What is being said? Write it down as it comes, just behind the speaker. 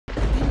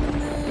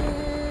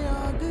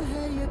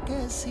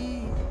सी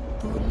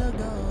तू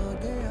लगा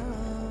गया,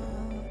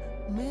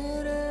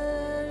 मेरे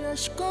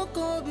अश्कों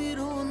को भी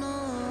रोना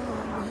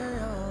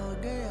भया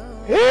गया।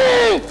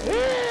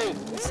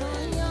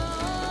 साया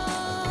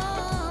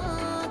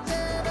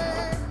तेरे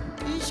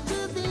इश्क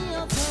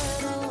दिया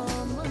खैरा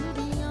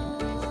मंदियां,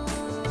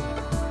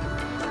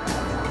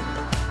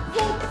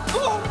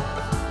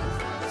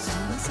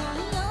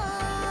 साया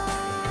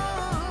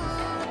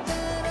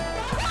तेरे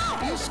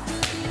इश्क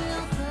दिया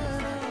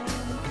खैरा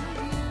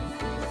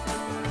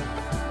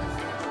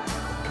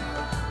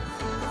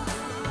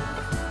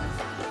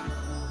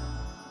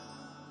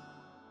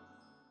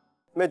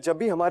मैं जब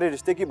भी हमारे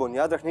रिश्ते की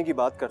बुनियाद रखने की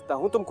बात करता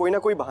हूँ तुम कोई ना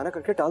कोई बहाना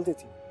करके टाल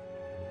देती।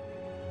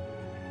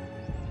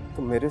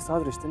 तुम मेरे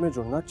साथ रिश्ते में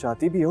जुड़ना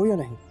चाहती भी हो या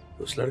नहीं?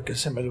 उस लड़के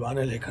से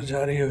मिलवाने लेकर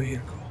जा रही हो हीर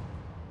को।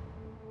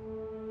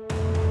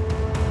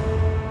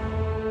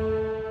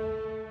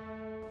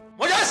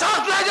 मुझे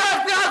साथ ले जाए,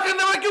 प्यार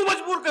करने में क्यों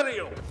मजबूर कर रही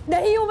हो?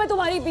 नहीं हूं मैं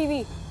तुम्हारी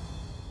बीवी,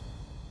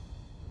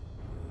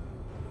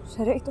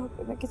 शरई तौर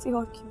पे मैं किसी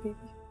और की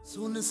बीवी।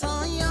 सुन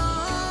साया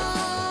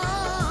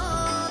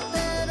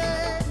तेरे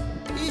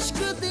इश्क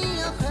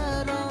दिया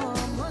खैरा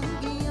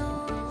मंगियां।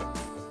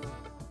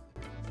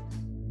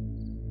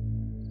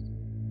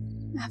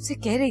 मैं आपसे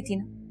कह रही थी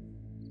ना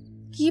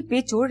कि ये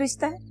बेजोड़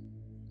रिश्ता है,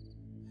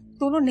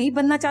 दोनों नहीं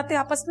बनना चाहते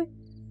आपस में,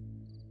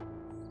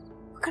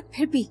 मगर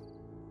फिर भी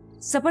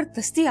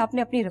जबरदस्ती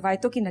आपने अपनी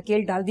रवायतों की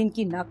नकेल डाल दी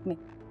इनकी नाक में।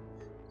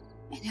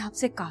 मैंने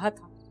आपसे कहा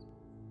था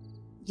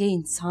ये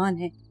इंसान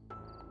है,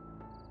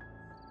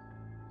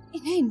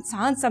 इन्हें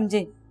इंसान समझे,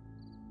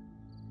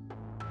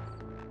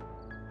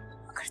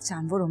 अगर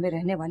जानवरों में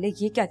रहने वाले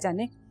ये क्या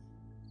जाने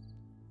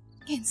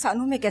कि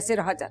इंसानों में कैसे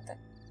रहा जाता है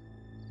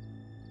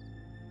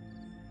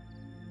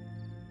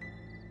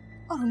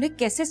और उन्हें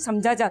कैसे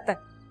समझा जाता है।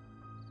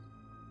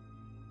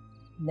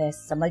 मैं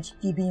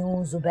समझती भी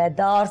हूं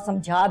जुबैदा, और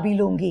समझा भी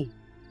लूंगी,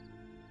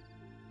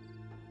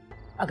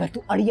 अगर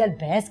तू अड़ियल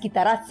भैंस की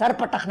तरह सर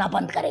पटकना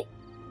बंद करे।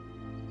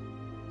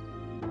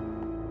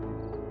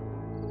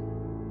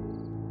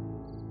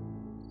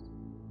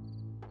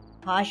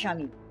 हाँ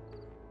शामी,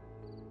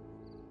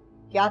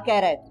 क्या कह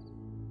रहे थे?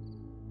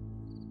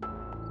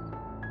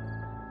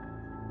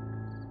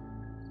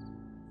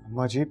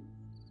 अम्मा जी,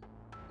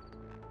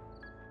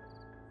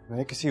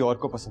 मैं किसी और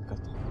को पसंद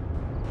करता हूँ।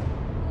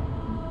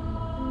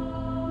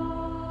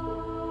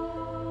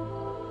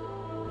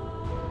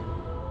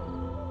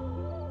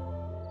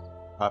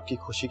 आपकी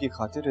खुशी की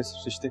खातिर इस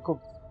रिश्ते को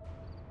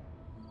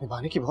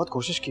निभाने की बहुत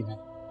कोशिश की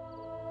मैंने,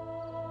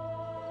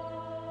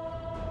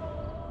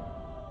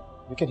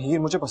 लेकिन हीर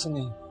मुझे पसंद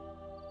नहीं।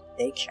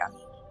 देख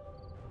शामी,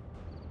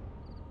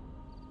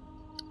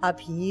 अब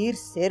हीर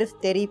सिर्फ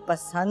तेरी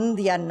पसंद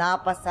या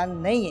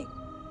नापसंद नहीं है,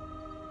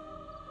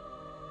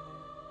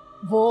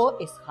 वो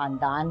इस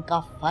खानदान का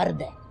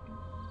फर्द है,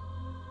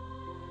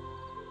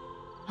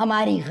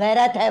 हमारी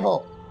गैरत है वो।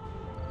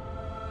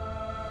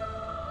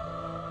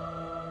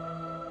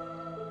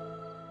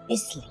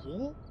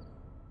 इसलिए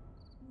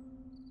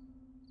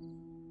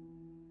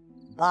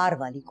बार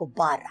वाली को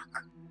बार रख,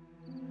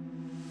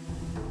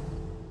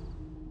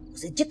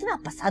 उसे जितना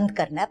पसंद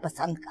करना है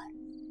पसंद कर,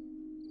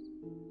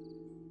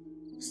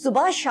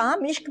 सुबह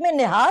शाम इश्क में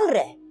निहाल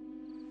रहे,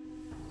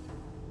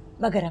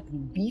 मगर अपनी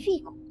बीवी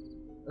को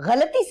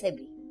गलती से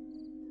भी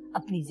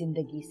अपनी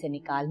जिंदगी से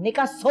निकालने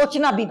का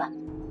सोचना भी मत।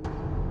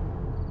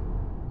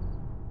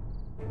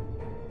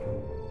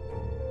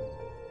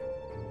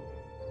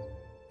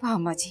 वाह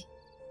अम्मा जी,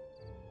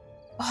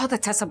 बहुत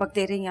अच्छा सबक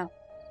दे रही हैं आप।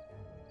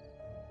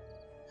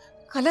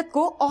 गलत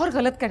को और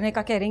गलत करने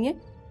का कह रही हैं।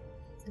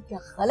 तो क्या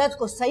गलत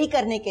को सही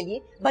करने के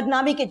लिए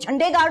बदनामी के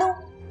झंडे गाड़ूं?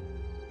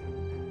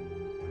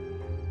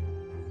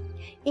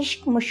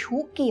 इश्क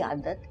मशूक की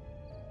आदत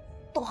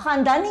तो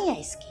खानदानी है,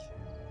 इसकी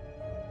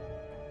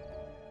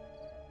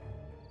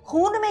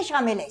खून में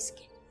शामिल है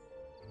इसके।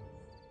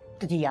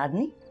 तुझे याद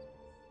नहीं,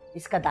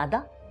 इसका दादा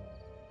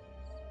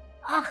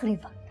आखिरी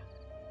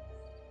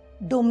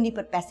वक्त डोमनी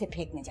पर पैसे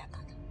फेंकने जाता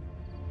था,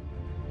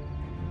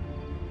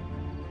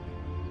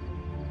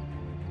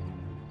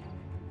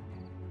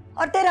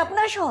 और तेरा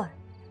अपना शौहर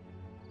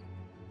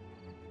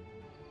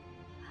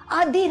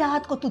आधी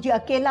रात को तुझे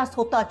अकेला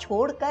सोता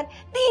छोड़कर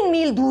 3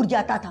 मील दूर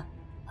जाता था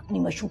अपनी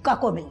मशूका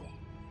को मिलने।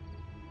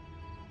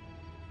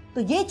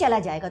 तो ये चला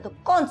जाएगा तो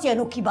कौन सी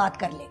अनोखी बात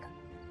कर लेगा?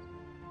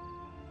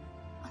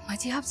 अम्मा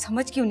जी, आप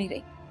समझ क्यों नहीं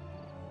रही?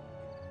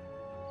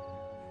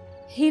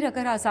 हीर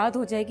अगर आजाद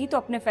हो जाएगी तो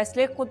अपने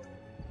फैसले खुद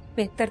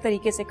बेहतर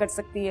तरीके से कर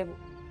सकती है। वो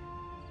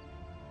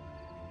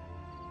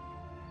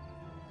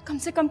कम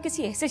से कम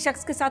किसी ऐसे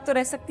शख्स के साथ तो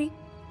रह सकती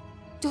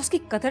जो उसकी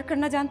कदर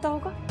करना जानता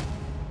होगा,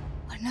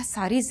 वरना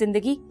सारी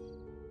जिंदगी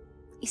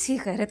इसी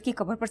गैरत की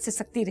कब्र पर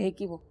सिसकती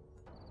रहेगी। वो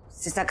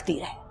सिसकती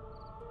रहे,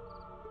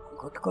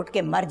 घुट घुट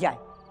के मर जाए,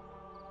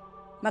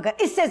 मगर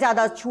इससे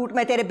ज्यादा छूट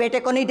मैं तेरे बेटे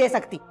को नहीं दे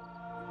सकती।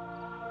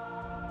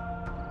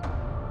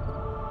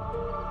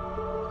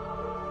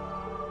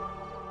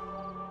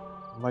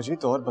 मजीद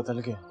तो और बदल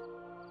गया,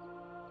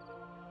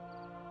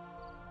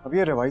 अब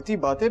ये रवायती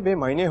बातें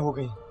बेमायने हो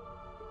गई।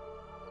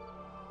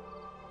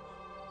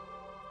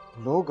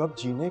 लोग अब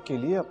जीने के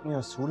लिए अपने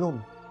असूलों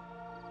में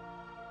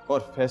और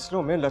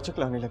फैसलों में लचक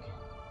लाने लगे।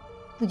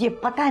 तुझे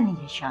पता नहीं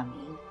है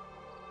शामीर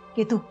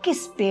कि तू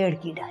किस पेड़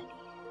की डाली है,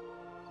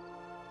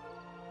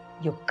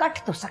 जो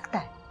कट तो सकता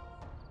है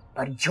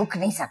पर झुक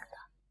नहीं सकता।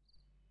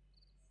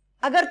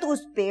 अगर तू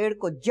उस पेड़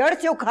को जड़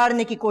से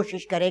उखाड़ने की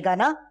कोशिश करेगा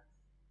ना,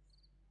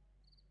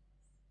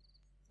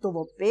 तो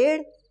वो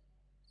पेड़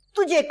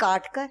तुझे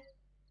काटकर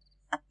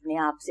अपने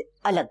आप से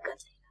अलग कर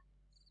देगा।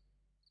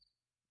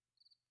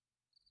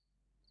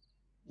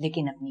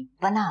 लेकिन अपनी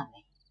पनाह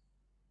में,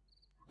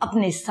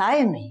 अपने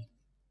साए में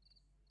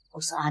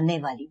उस आने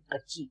वाली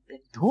बच्ची पे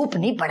धूप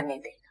नहीं पड़ने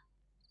देगा।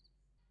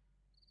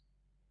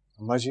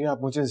 अम्मा जी,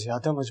 आप मुझे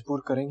ज्यादा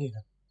मजबूर करेंगी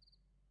ना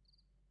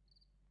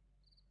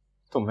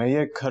तो मैं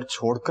ये घर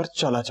छोड़कर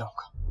चला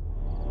जाऊंगा।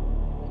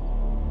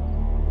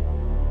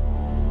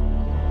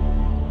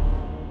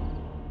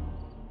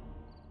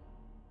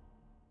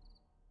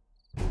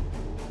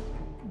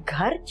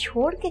 घर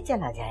छोड़ के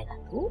चला जाएगा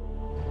तू?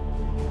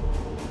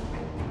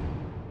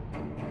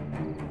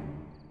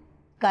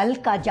 कल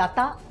का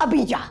जाता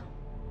अभी जा।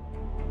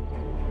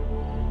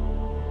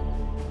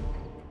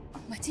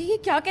 ये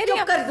क्या कह रही है?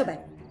 चुप कर जुबैर,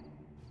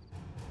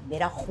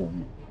 मेरा खून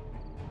है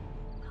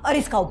और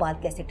इसका उबाल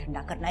कैसे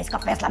ठंडा करना है इसका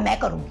फैसला मैं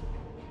करूंगी।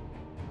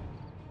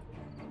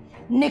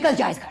 निकल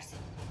जा इस घर से,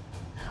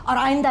 और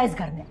आइंदा इस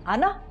घर में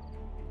आना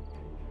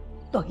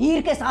तो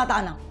हीर के साथ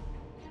आना,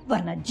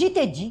 वरना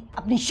जीते जी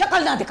अपनी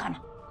शक्ल ना दिखाना।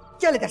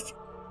 चल इधर से,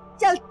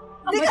 चल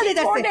निकल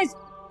इधर से,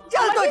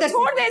 चल तो इधर से,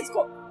 छोड़ दे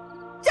इसको।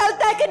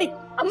 चलता है कि नहीं?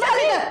 चल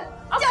इधर,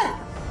 चल।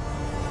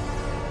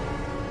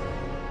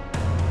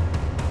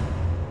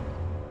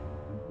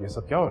 ये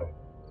सब क्या हो रहा है?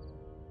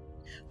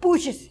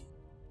 पूछ इससे,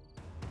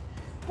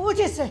 पूछ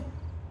इससे।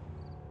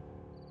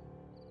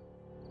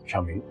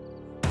 शामीर,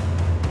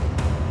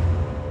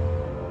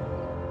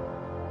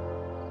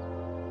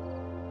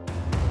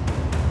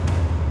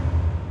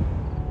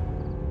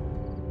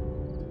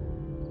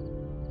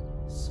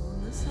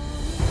 सुन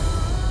साया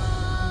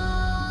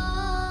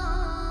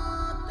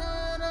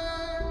तेरे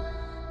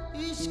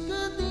इश्क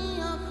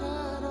दियां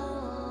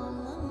खैरां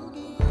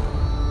मंगियां,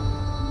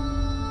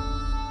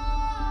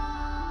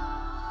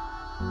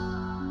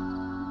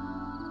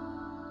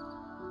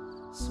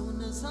 सुन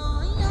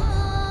साया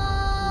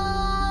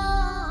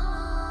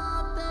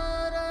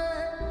तेरे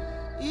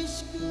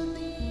इश्क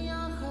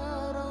दियां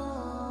खैरां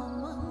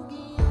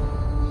मंगियां,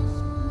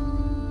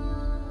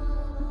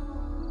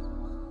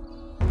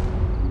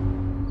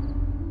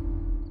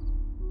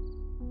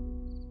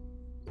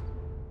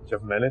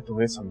 जब मैंने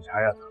तुम्हें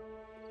समझाया था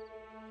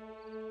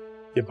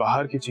कि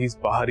बाहर की चीज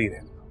बाहर ही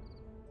रहने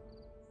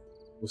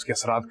दो, उसके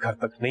असरात घर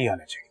तक नहीं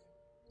आने चाहिए,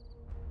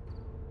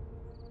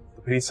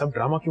 तो फिर ये सब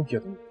ड्रामा क्यों किया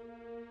तुमने?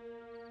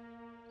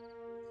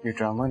 ये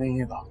ड्रामा नहीं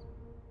है बाप,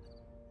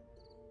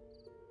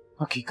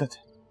 हकीकत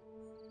है।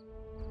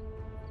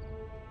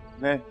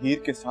 मैं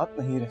हीर के साथ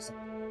नहीं रह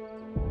सकता।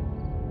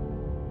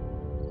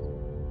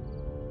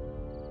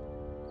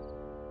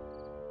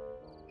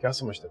 क्या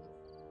समझते तुम?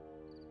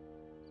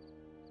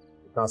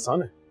 इतना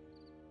आसान है?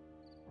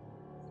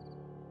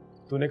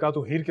 तूने कहा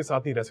तू हीर के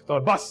साथ नहीं रह सकता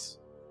और बस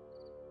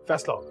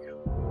फैसला हो गया।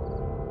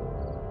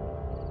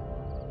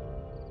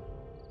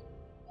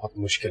 बहुत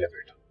मुश्किल है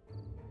बेटा,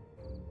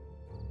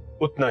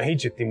 उतना ही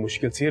जितनी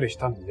मुश्किल से ये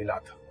रिश्ता मिला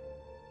था।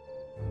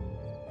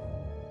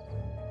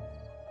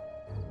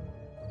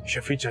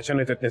 शफी चाचा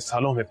ने तो इतने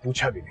सालों में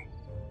पूछा भी नहीं,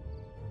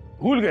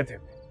 भूल गए थे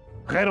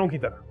गैरों की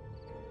तरह।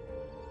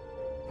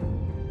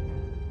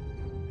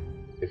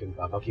 लेकिन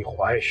बाबा की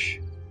ख्वाहिश,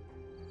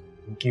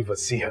 उनकी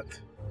वसीयत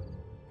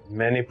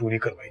मैंने पूरी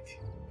करवाई थी।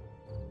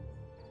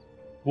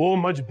 वो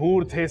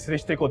मजबूर थे इस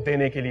रिश्ते को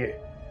देने के लिए,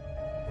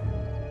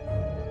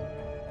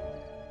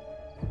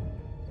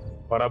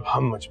 और अब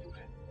हम मजबूर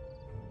हैं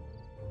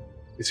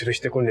इस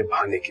रिश्ते को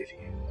निभाने के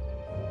लिए।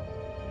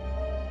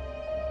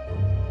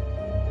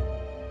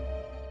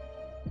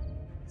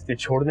 इसलिए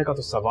छोड़ने का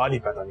तो सवाल ही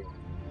पैदा नहीं होता।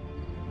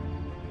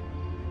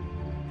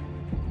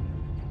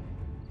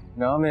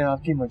 ना मैं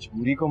आपकी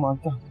मजबूरी को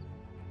मानता हूं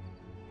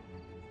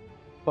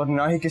और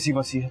ना ही किसी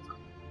वसीयत को।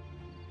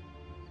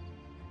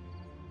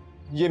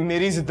 ये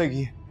मेरी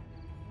जिंदगी है,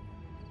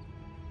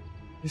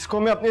 इसको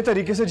मैं अपने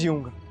तरीके से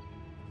जीऊंगा।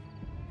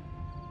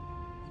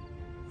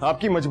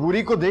 आपकी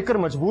मजबूरी को देखकर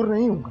मजबूर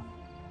नहीं होऊंगा।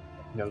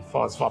 ये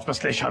अल्फाज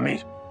वापस ले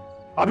शामीर,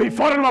 अभी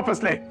फौरन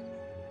वापस ले।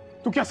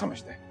 तू क्या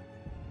समझता है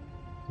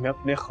मैं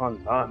अपने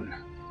खानदान,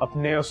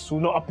 अपने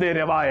असूलों, अपने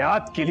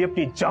रिवायात के लिए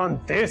अपनी जान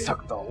दे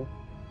सकता हूं,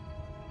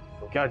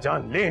 तो क्या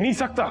जान ले नहीं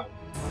सकता?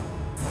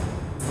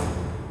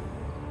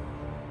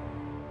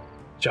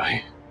 चाहे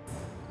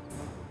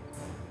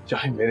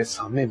चाहे मेरे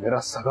सामने मेरा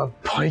सगा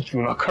भाई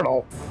क्यों ना खड़ा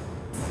हो।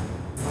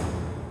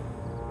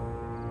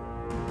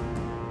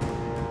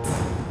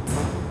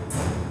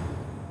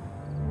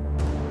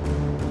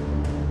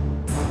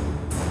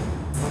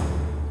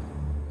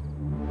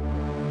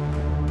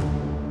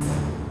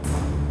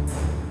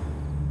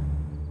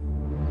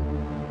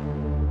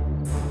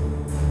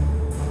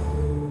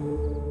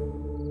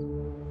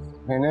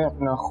 मैंने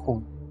अपना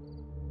खून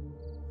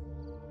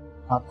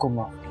आपको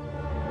माफ किया।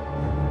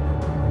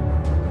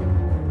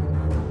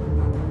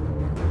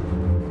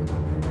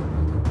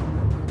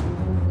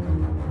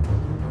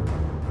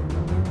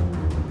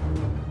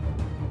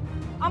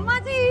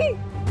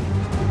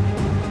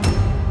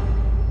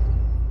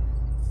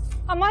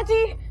 अम्मा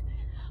जी,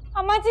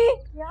 अम्मा जी,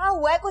 क्या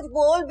हुआ है? कुछ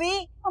बोल भी।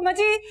 अम्मा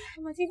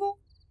जी वो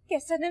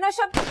कैसर ने ना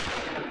शब्द।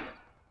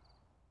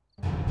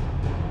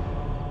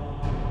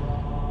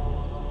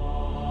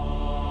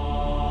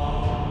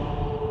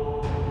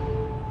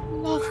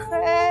 अल्लाह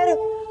खैर,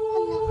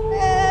 अल्लाह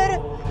खैर।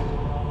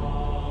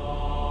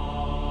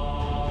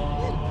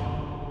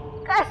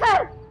 कैसर,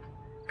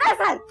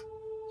 कैसर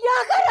क्या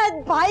कर रहा है?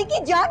 भाई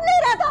की जान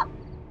ले रहा था।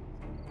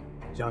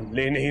 जान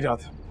ले नहीं रहा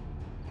था,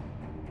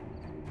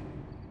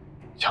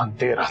 जान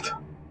दे रहा था।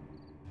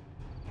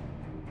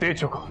 दे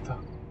चुका होता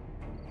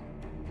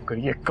अगर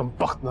ये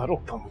कमबख्त ना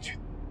रोकता मुझे।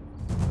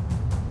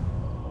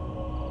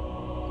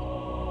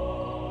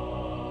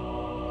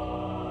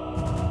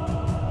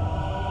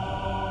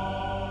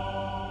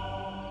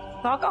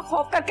 का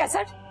खौफ कर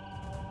कैसर?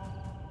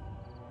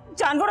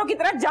 जानवरों की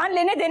तरह जान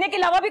लेने देने के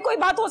अलावा भी कोई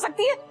बात हो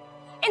सकती है?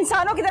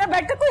 इंसानों की तरह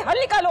बैठकर कोई हल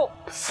निकालो।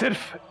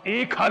 सिर्फ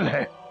एक हल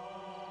है,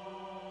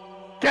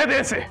 कह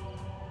दे से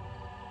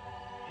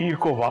हीर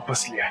को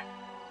वापस ले आए,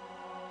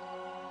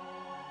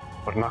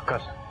 वरना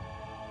कल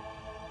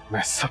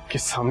मैं सबके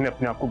सामने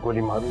अपने आप को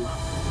गोली मारूंगा।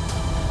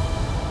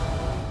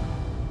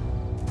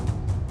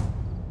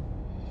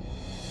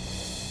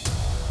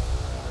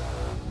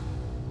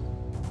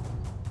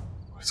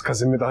 इसका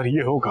जिम्मेदार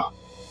ये होगा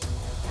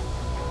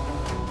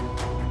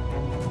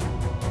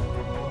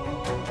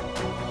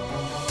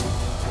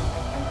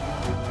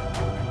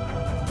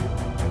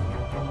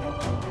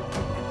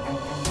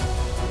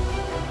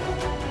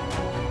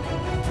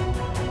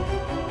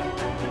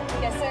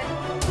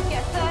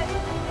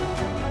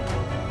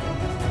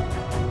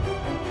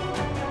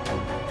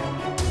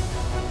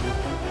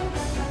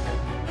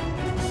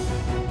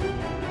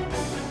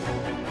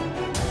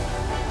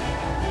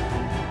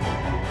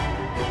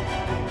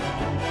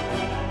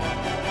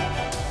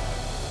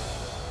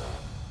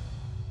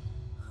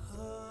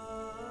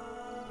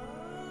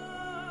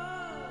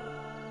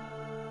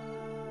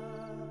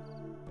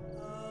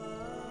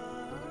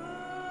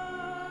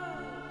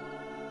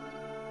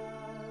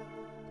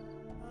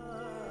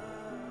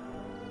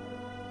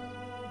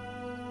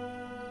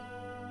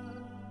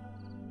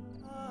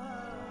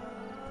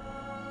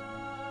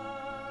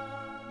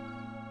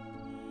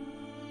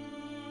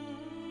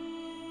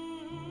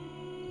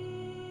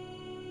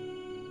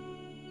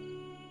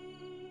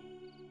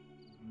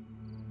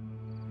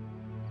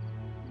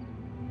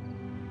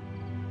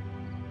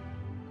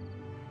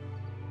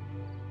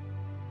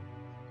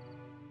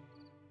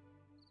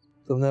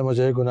तुमने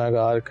मुझे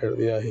गुनाहगार कर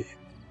दिया ही।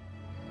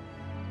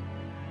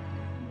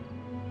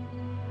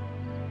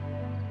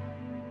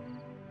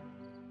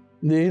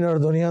 दीन और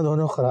दुनिया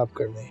दोनों खराब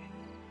कर दी।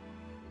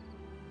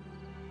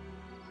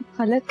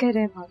 गलत कह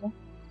रहे हैं बाबा।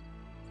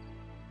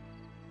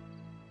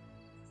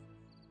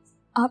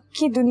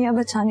 आपकी दुनिया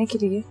बचाने के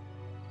लिए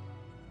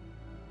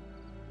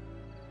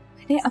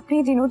मैंने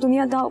अपनी दिनों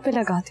दुनिया दांव पे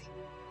लगा दी।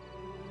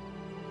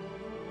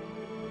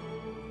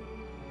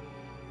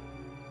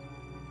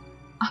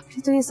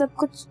 आपने तो ये सब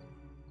कुछ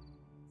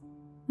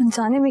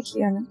अनजाने में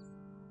किया ना।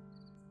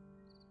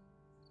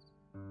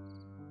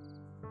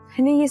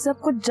 मैंने ये सब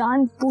कुछ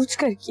जानबूझ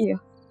कर किया,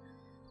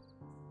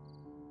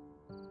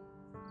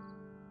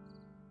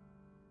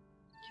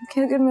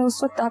 क्योंकि अगर मैं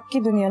उस वक्त आपकी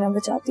दुनिया ना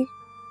बचाती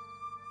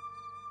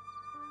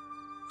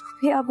तो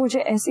भी आप मुझे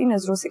ऐसी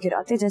नजरों से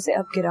गिराते जैसे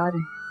अब गिरा रहे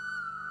हैं।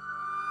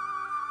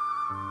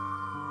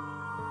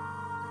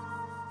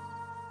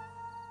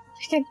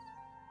 लेकिन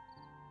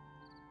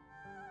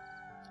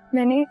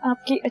मैंने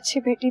आपकी अच्छी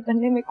बेटी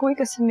बनने में कोई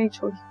कसर नहीं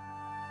छोड़ी।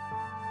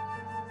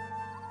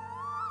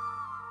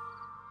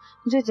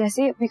 मुझे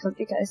जैसे ही अपनी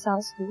गलती का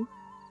एहसास हुआ,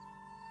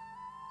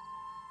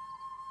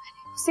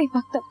 मैंने उसी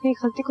वक्त अपनी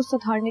गलती को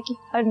सुधारने की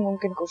हर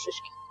मुमकिन कोशिश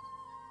की।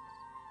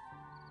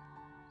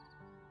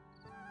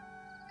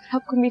 अगर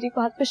आपको मेरी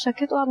बात पे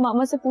शक है तो आप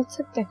मामा से पूछ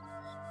सकते हैं।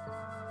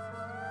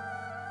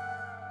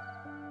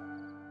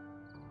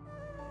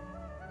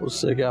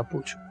 उससे क्या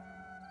पूछूं?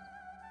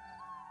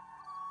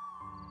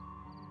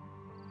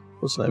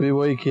 उसने भी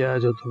वही किया है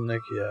जो तुमने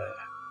किया है।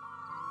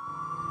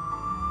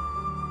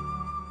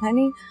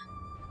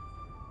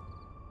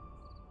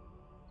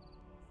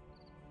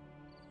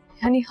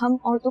 यानी हम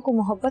औरतों को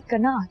मोहब्बत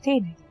करना आती ही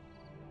नहीं,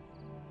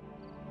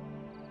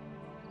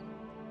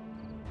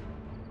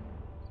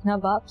 ना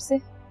बाप से,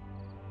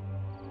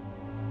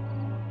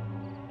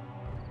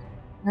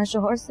 ना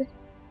शोहर से,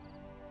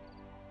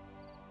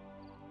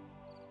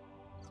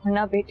 और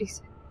ना बेटी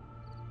से।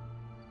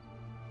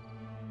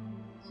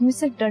 हमें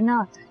सिर्फ डरना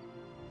आता है।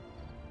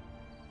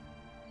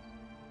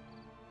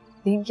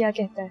 दीन क्या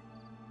कहता है,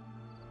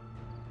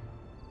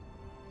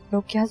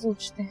 लोग क्या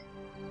सोचते हैं,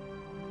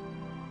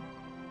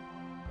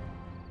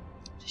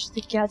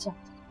 रिश्ते क्या चाहते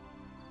हैं,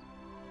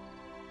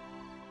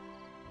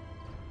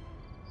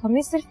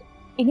 हमें सिर्फ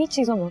इन्हीं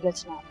चीजों में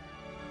उलझना आता है।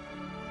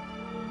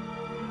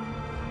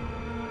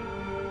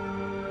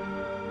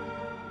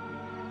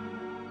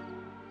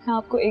 मैं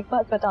आपको एक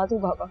बात बता दूं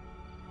बाबा,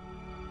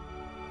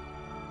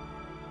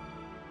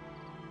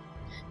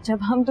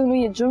 जब हम दोनों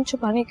ये जुर्म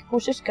छुपाने की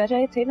कोशिश कर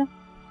रहे थे ना,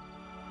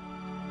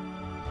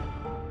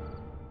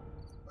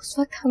 उस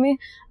वक्त हमें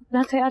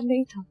अपना ख्याल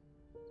नहीं था,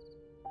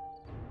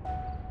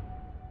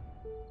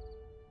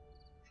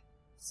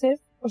 सिर्फ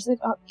और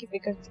सिर्फ आपकी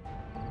फिक्र थी।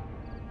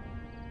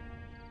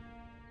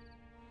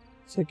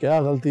 से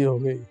क्या गलती हो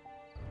गई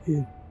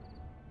हीर?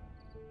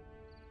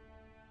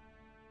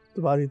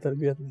 तुम्हारी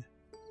तरबियत में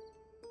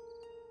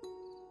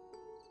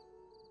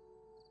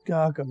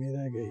क्या कमी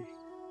रह गई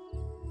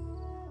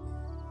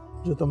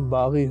जो तुम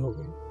बागी हो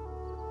गई?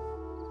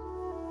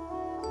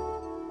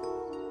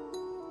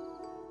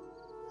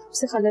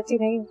 आपसे गलती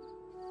नहीं है,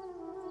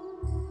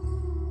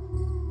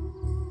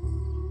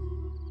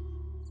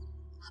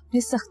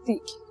 आपने सख्ती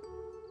की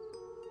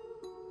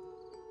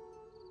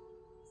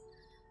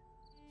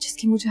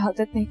जिसकी मुझे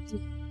आदत नहीं थी।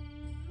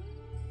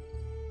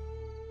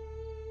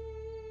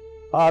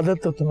 आदत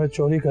तो तुम्हें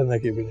चोरी करने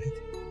की भी नहीं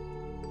थी।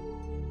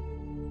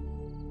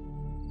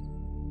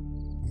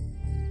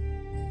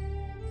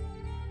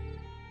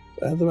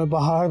 मैंने तुम्हें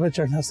पहाड़ पे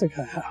चढ़ना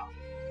सिखाया,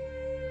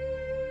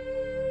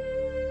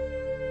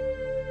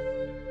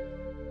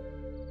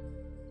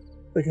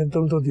 लेकिन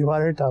तुम तो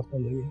दीवारें टापने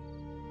लगी।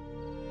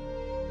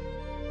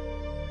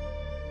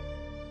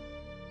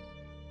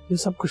 ये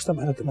सब कुछ तो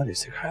मैंने तुम्हें नहीं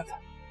सिखाया था।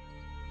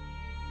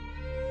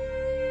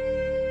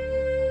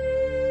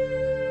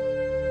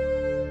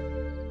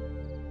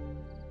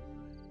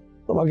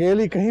 तुम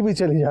अकेली कहीं भी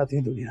चली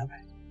जाती दुनिया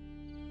में,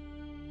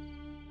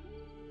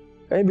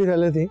 कहीं भी रह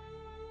लेती,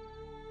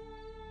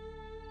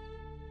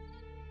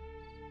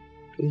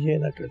 तो ये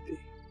ना करती,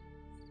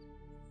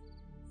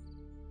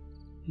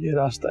 ये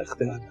रास्ता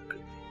इख्तियार ना करती।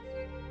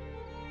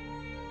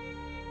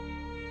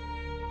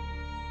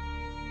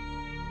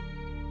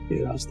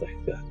 ये रास्ता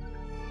इख्तियार ना करती।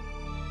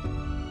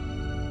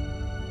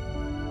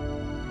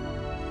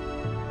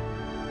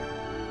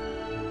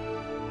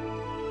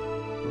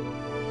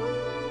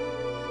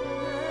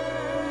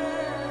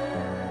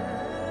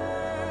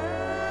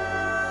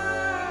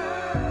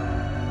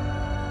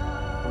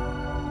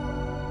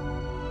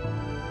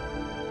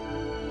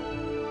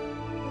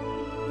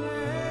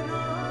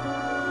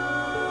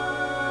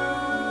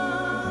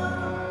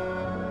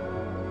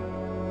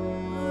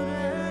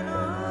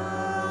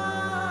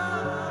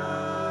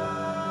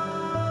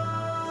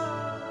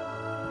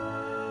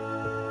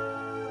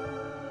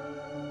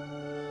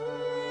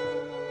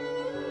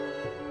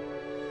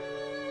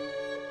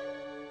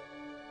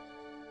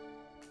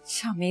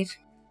 शामीर,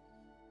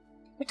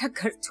 बेटा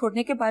घर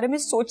छोड़ने के बारे में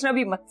सोचना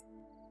भी मत।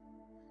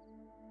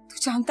 तू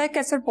जानता है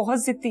कैसर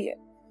बहुत जिद्दी है।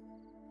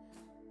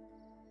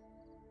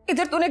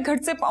 इधर तूने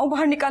घर से पांव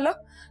बाहर निकाला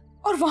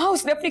और वहां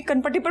उसने अपनी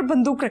कनपट्टी पर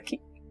बंदूक रखी।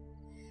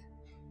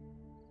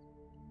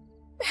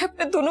 मैं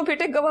अपने दोनों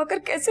बेटे गवा कर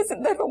कैसे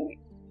जिंदा रहूंगी?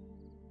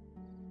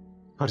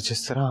 पर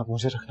जिस तरह आप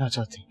मुझे रखना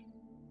चाहती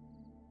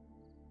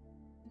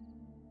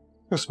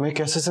उसमें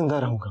कैसे जिंदा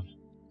रहूंगा?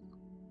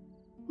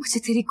 मुझे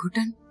तेरी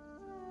घुटन,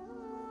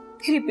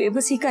 तेरी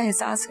बेबसी का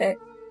एहसास है,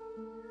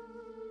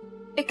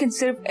 लेकिन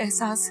सिर्फ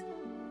एहसास,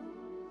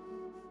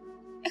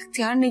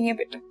 इख्तियार नहीं है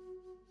बेटा।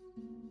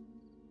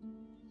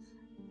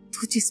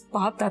 तू जिस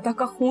बाप दादा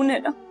का खून है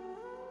ना,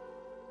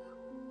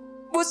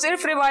 वो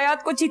सिर्फ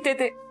रिवायात को जीते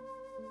थे।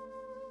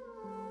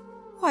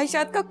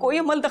 ख्वाहिशात का कोई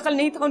अमल दखल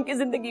नहीं था उनकी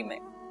जिंदगी में।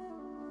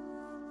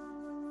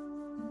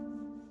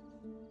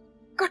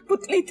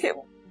 कठपुतली थे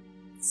वो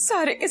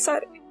सारे के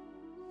सारे,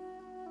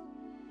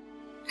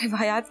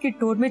 रिवायात की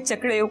डोर में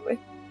जकड़े हुए।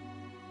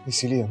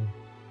 इसीलिए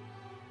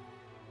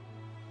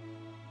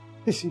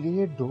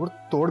डोर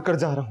तोड़ कर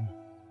जा रहा हूं।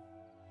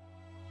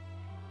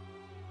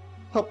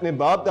 अपने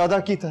बाप दादा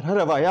की तरह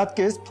रवायात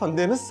के इस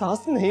फंदे में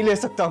सांस नहीं ले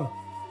सकता हूं।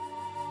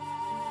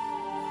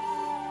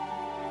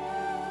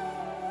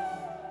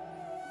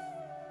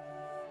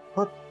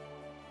 और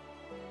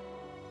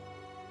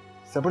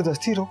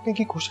जबरदस्ती रोकने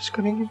की कोशिश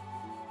करेंगे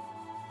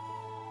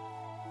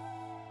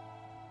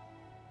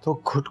तो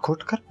घुट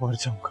घुट कर मर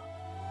जाऊंगा।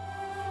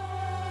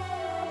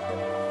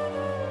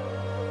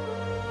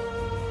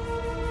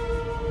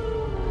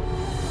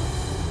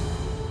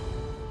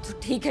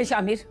 ठीक है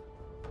शामीर,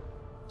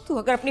 तू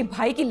अगर अपनी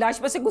भाई की लाश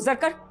पर से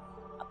गुजरकर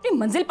अपनी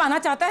मंजिल पाना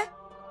चाहता है,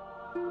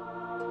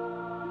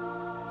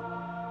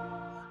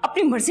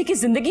 अपनी मर्जी की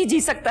जिंदगी जी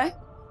सकता है,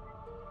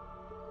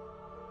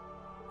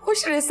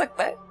 खुश रह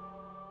सकता है,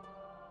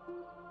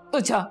 तो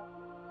जा।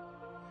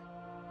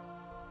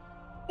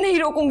 नहीं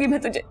रोकूंगी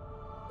मैं तुझे,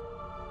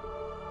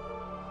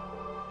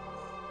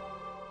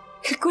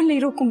 बिल्कुल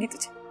नहीं रोकूंगी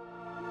तुझे।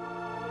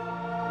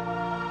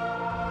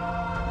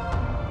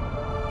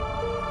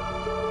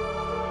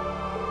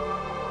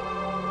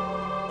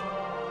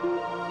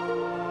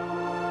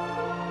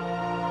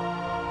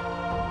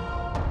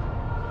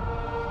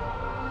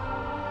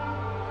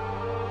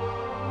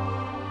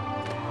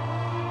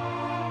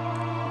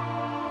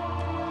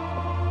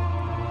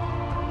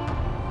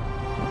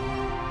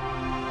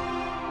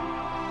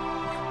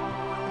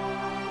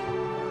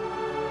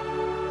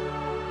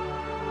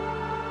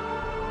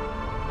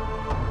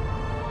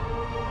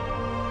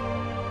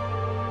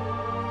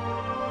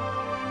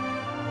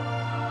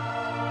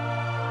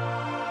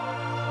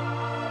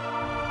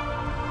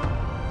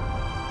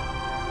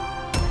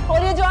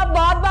 और ये जो आप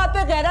बात बात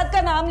पे गैरत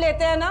का नाम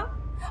लेते हैं ना,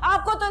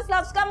 आपको तो इस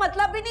लफ्ज का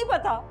मतलब भी नहीं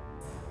पता।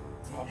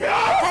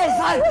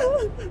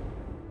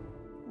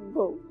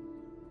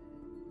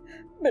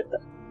 बेटा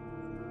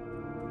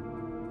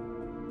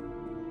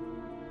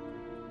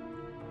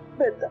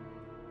बेटा,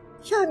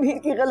 शामीर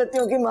की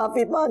गलतियों की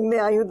माफी मांगने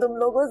आई हूँ तुम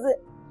लोगों से।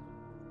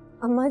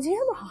 अम्मा जी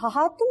अब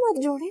हाथ तो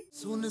मत जोड़े।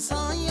 सुन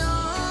साया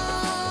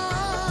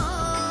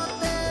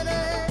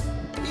तेरे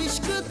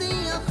इश्क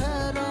दिया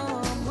खैरा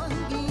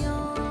मंगिया।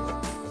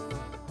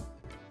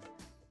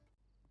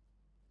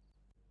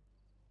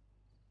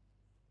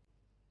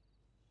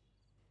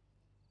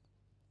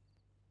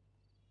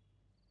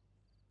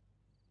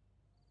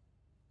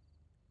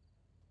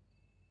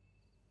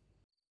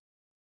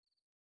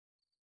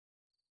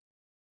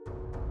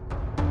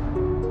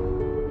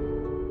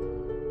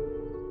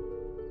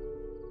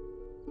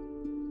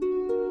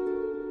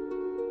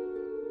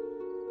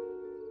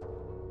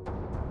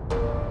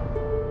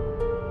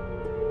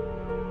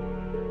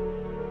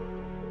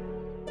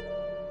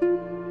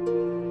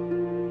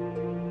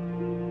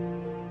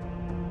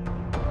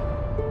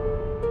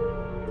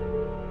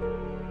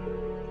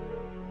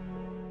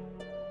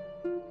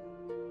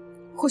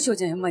 खुश हो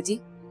जाए अम्मा जी,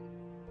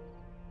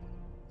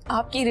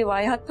 आपकी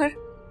रिवायात पर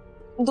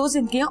 2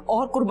 जिंदगियां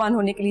और कुर्बान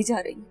होने के लिए जा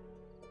रही हैं।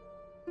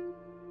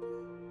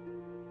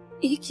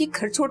 एक ये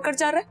घर छोड़कर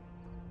जा रहा है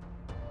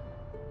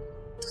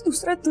तो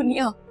दूसरा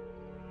दुनिया।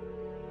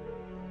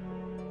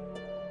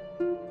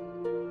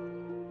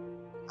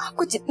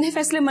 आपको जितने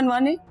फैसले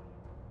मनवाने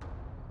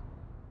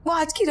वो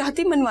आज की रात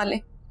ही मनवा लें।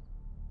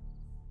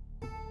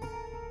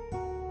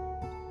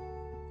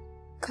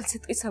 कल से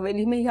तो इस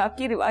हवेली में ही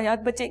आपकी रिवायात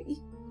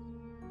बचेंगी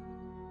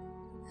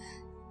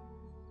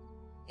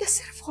या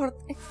सिर्फ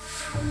औरतें?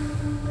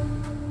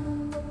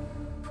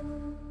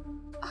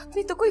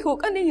 आदमी तो कोई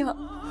होगा नहीं यहाँ।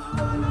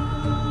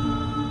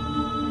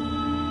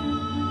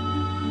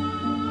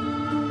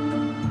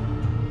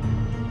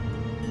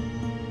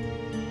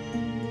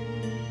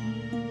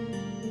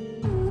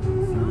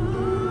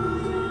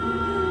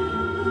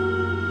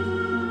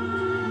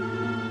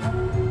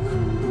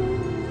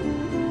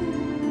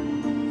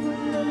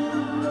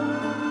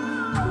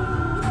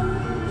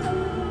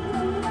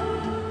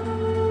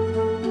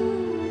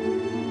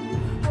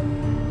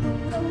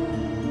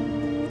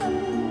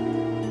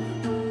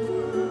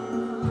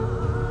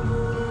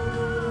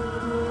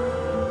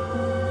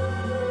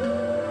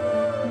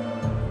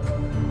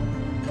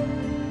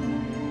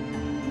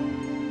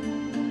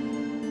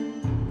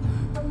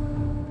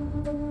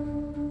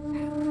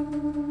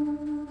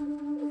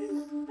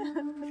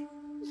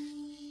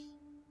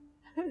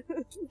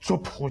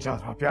 चुप हो जा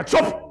राबिया,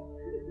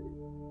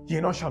 चुप। ये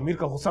ना शामीर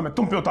का गुस्सा मैं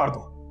तुम पे उतार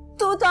दूं।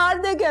 तो उतार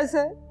दे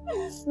कैसे?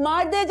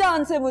 मार दे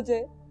जान से मुझे।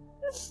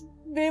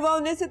 बेवा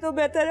होने से तो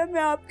बेहतर है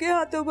मैं आपके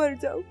हाथों मर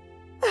जाऊं।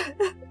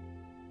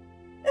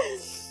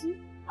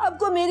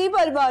 आपको मेरी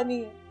परवाह नहीं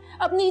है,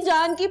 अपनी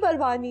जान की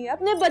परवाह नहीं है,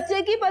 अपने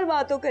बच्चे की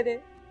परवाह तो करे।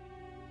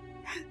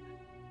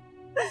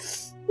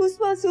 उस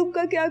मासूम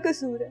का क्या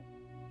कसूर है?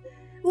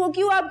 वो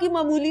क्यों आपकी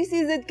मामूली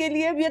सी जिद के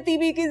लिए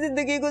यतीमी की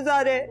जिंदगी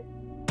गुजारे?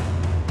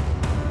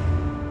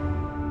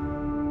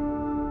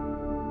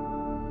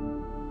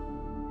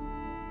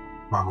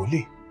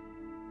 मामूली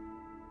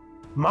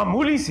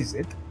मामूली सी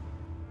जिद?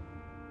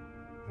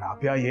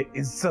 राबिया, ये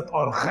इज्जत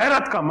और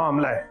गैरत का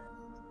मामला है।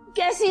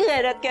 कैसी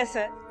गैरत?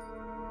 कैसे?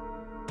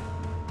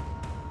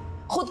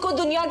 खुद को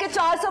दुनिया के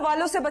 4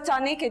 सवालों से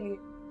बचाने के लिए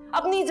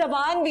अपनी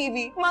जवान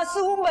बीवी,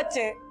 मासूम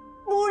बच्चे,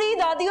 बूढ़ी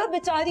दादी और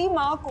बेचारी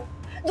माँ को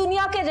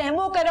दुनिया के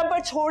रहमो करम पर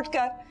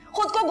छोड़कर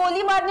खुद को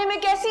गोली मारने में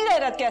कैसी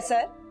गैरत?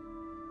 कैसे?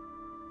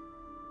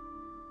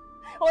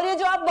 और ये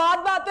जो आप बात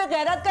बात पे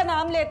गैरत का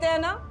नाम लेते हैं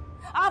ना,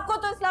 आपको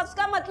तो इस लफ्ज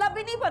का मतलब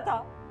भी नहीं पता।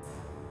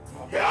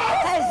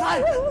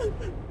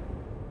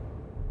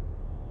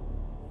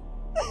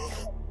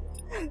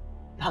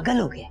 पागल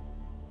हो गए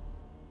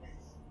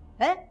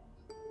हैं?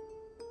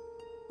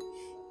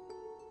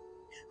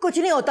 कुछ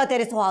नहीं होता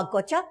तेरे सुहाग को।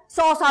 अच्छा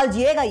 100 साल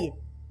जिएगा ये,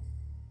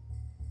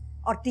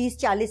 और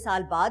 30-40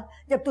 साल बाद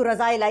जब तू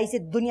रजा इलाही से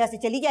दुनिया से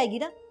चली जाएगी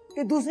ना,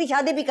 तो दूसरी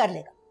शादी भी कर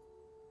लेगा।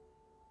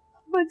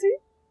 बची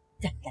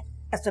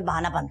ऐसे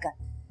बहाना बंद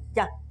कर।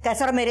 जा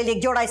कैसर मेरे लिए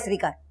एक जोड़ा इस्त्री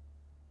कर।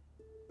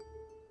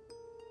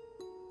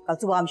 कल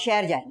सुबह हम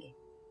शहर जाएंगे,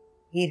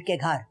 हीर के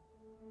घर।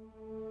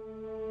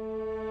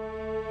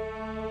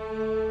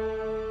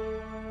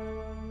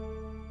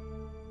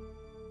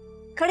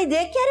 खड़ी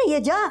देख क्या रही है?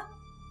 जा।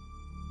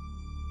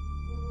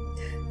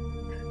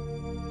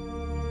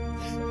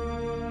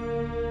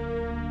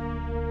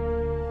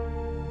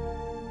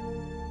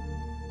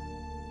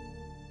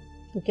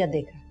 तू क्या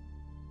देख रहा?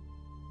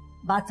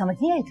 बात समझ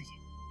नहीं आई तुझे?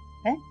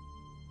 है?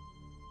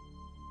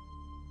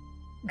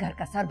 घर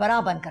का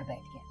सरबराह बनकर बैठ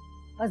गया,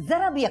 बस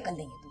जरा भी अकल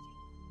नहीं है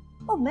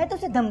तुझे। और मैं तो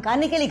उसे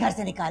धमकाने के लिए घर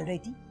से निकाल रही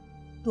थी,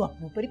 तू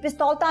अपने ऊपर ही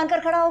पिस्तौल तान कर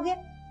खड़ा हो गया।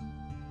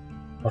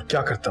 और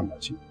क्या करता माँ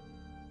जी,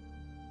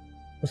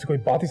 उसे कोई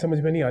बात ही समझ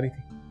में नहीं आ रही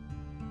थी।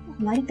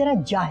 हमारी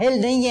तरह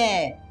जाहिल नहीं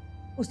है,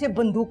 उसे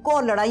बंदूकों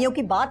और लड़ाइयों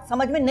की बात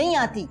समझ में नहीं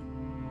आती।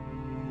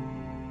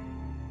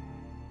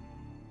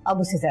 अब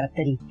उसे जरा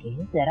तरीके,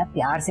 जरा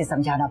प्यार से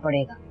समझाना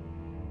पड़ेगा।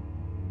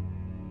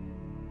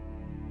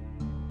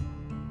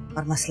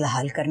 और मसला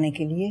हल करने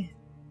के लिए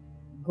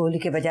गोली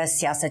के बजाय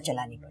सियासत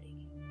चलानी पड़ेगी।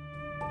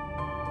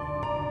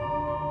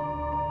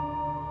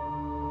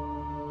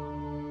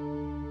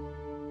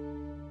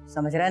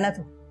 समझ रहा है ना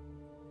तू?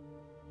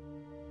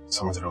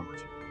 समझ रहा हूँ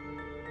मुझे।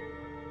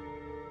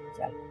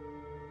 चल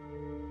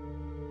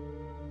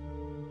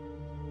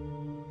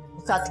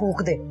उसका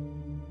थूक दे।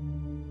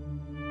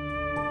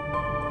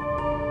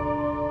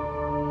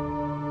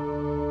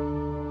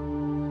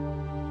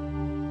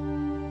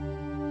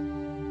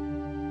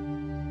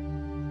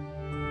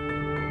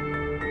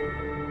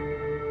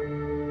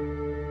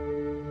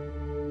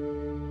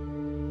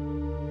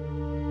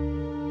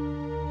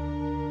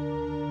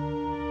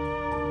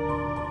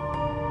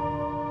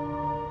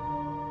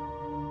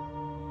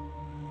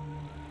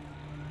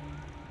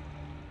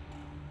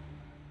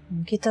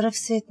 उनकी तरफ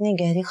से इतनी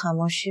गहरी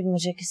खामोशी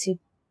मुझे किसी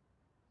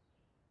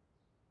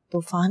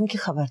तूफान की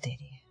खबर दे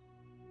रही है।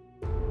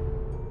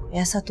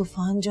 ऐसा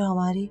तूफान जो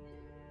हमारी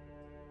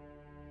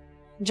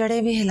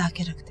जड़ें भी हिला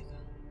के रख देगा।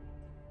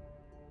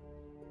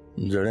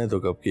 जड़ें तो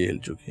कब की हिल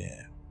चुकी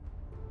हैं,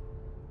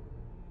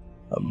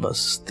 अब बस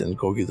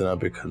तिनकों की तरह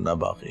बिखरना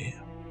बाकी है।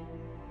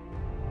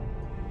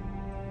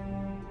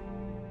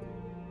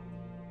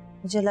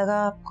 मुझे लगा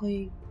आप कोई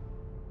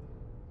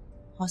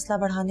हौसला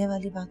बढ़ाने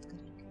वाली बात करेंगे।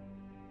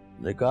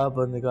 निकाह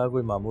पर निकाह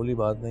कोई मामूली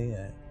बात नहीं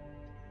है।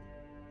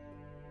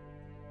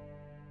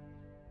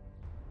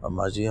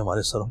 अम्मा जी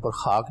हमारे सरों पर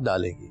खाक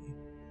डालेगी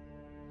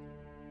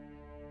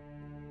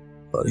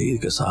और हीर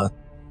के साथ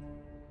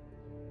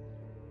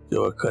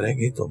जो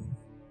करेंगी तुम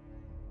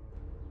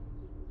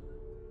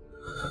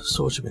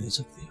सोच भी नहीं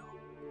सकती हो।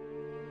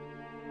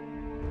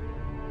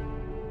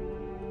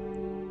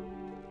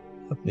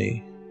 अपनी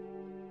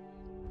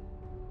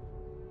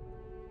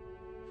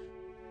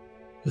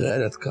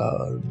गैरत का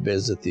और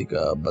बेइज्जती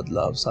का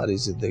बदला सारी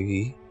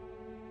जिंदगी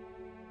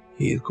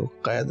हीर को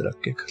कैद रख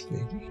के कर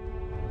लेंगी।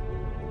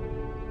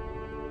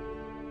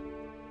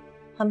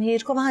 हम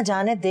हीर को वहां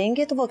जाने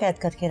देंगे तो वो कैद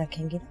करके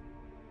रखेंगी ना।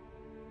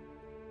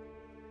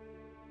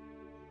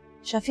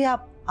 शफी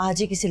आप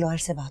आज ही किसी लॉयर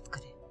से बात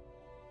करें,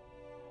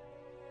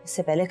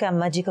 इससे पहले कि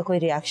अम्मा जी का कोई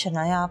रिएक्शन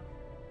आया आप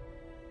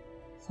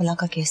खुला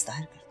का केस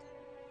दायर कर दें।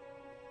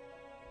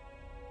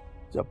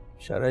 जब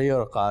शरई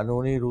और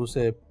कानूनी रूह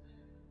से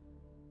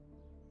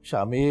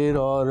शामीर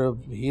और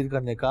हीर का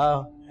निकाह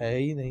है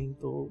ही नहीं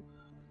तो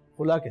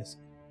खुला कैसे?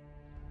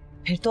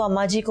 फिर तो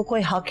अम्मा जी को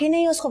कोई हक ही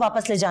नहीं उसको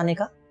वापस ले जाने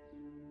का।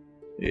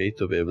 यही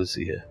तो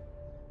बेबसी है,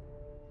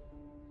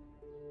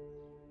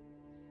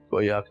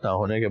 कोई हक ना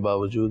होने के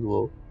बावजूद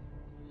वो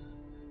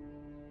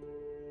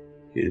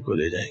हीर को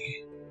ले जाएंगी।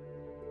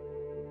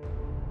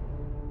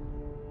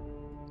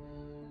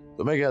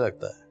 तुम्हें क्या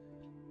लगता है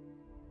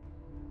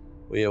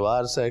वो ये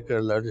वार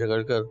सहकर लड़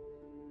झगड़ कर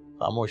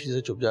खामोशी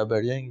से चुपचाप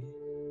बैठ जाएंगी?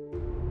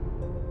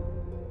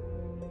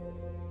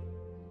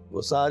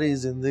 वो सारी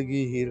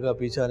जिंदगी हीर का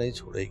पीछा नहीं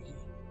छोड़ेगी।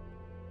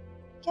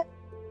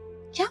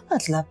 क्या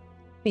मतलब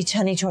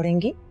पीछा नहीं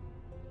छोड़ेंगी?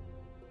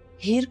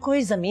 हीर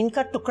कोई जमीन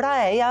का टुकड़ा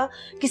है या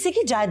किसी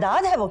की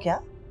जायदाद है वो क्या?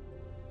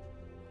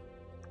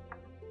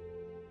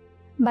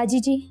 बाजी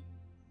जी,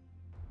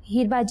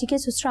 हीर बाजी के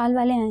ससुराल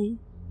वाले आए हैं।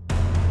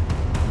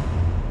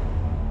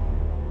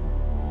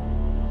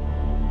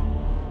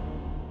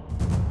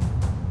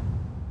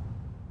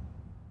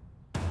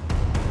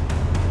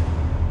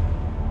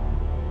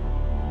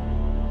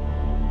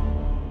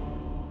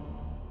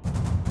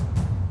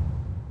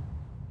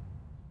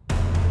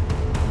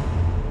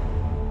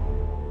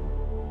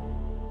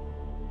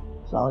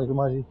 अस्सलाम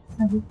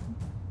वालेकुम जी।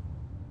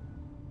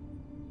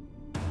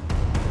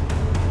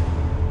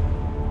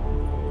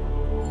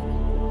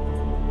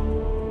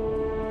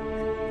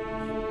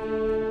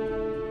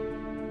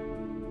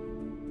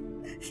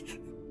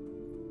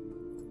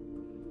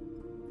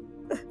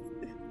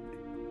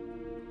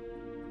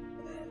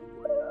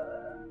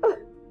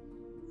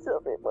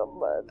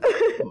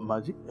 अम्मा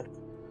जी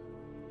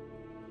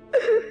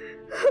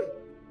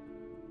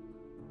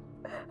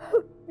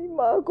अपनी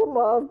माँ को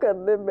माफ कर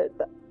दे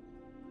बेटा।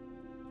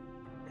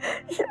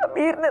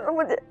 शमीर ने तो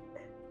मुझे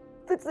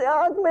तुझसे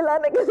आंख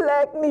मिलाने के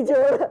लायक नहीं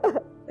छोड़ा।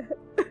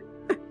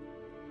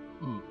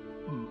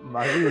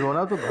 माँ जी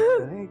रोना तो बंद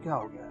करें, क्या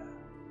हो गया है?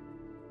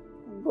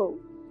 बहू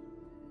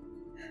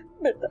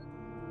बेटा,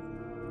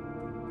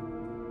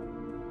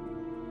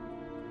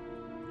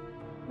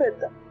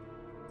 बेटा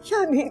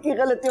शमीर की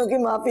गलतियों की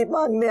माफी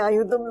मांगने आई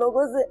हूँ तुम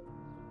लोगों से।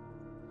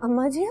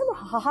 अम्मा जी अब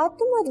हाथ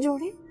तो मत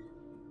जोड़े,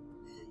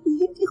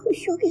 ये इतनी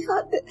खुशियों की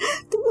खातिर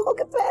तुम लोगों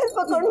के पैर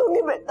पकड़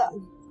लूंगी बेटा,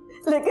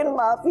 लेकिन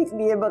माफी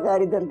लिए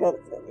बगैर इधर घर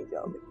से नहीं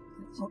जाओगे।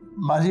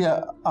 माँ जी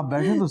आप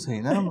बैठे तो सही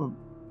ना, हम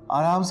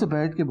आराम से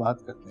बैठ के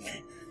बात करते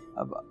हैं।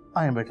 अब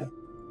आए बैठे।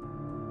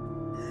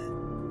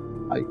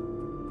 आई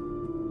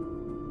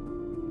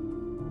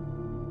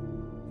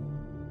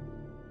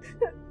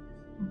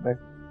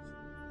बैठ।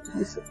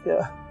 क्या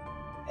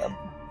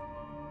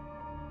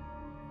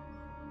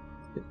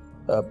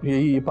अब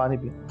ये पानी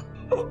पी।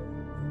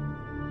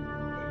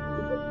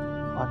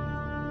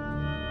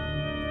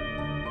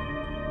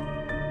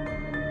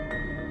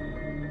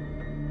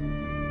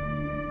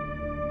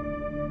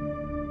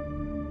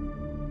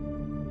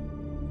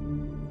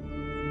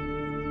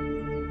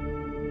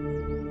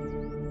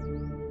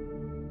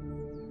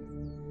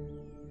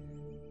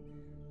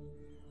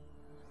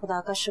 खुदा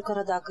का शुक्र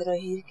अदा करो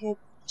हीर के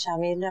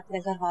शामीर ने अपने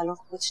घर वालों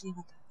को कुछ नहीं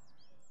बताया,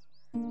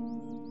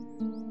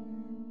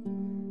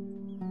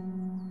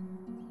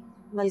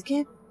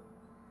 बल्कि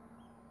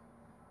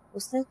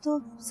उसने तो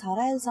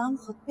सारा इल्जाम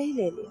खुद पे ही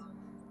ले लिया।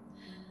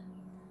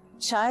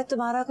 शायद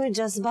तुम्हारा कोई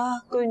जज्बा,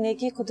 कोई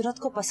नेकी कुदरत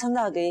को पसंद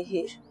आ गई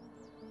हीर,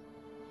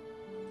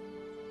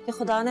 कि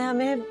खुदा ने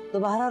हमें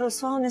दोबारा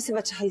रुस्वा होने से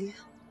बचा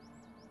लिया।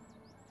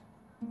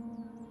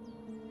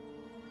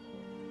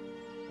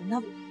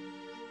 न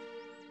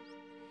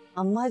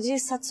अम्मा जी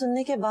सच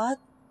सुनने के बाद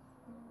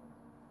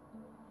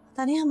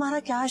पता नहीं हमारा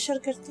क्या असर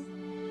करती।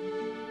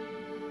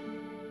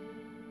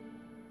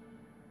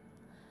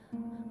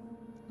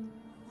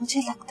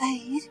 मुझे लगता है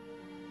हीर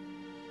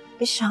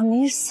कि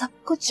शामीर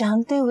सब कुछ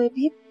जानते हुए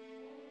भी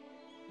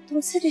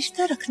तुमसे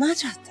रिश्ता रखना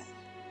चाहता है,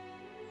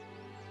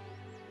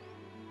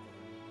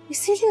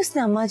 इसीलिए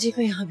उसने अम्मा जी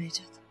को यहाँ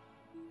भेजा था।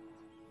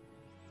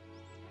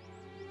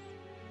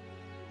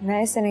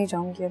 मैं ऐसे नहीं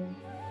जाऊंगी अम्मी।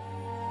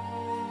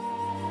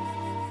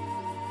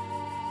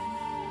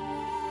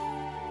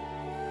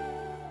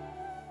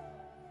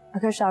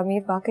 अगर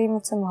शामीर वाकई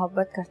मुझसे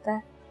मोहब्बत करता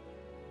है,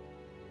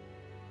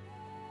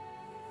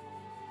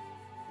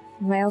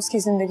 मैं उसकी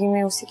जिंदगी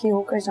में उसी की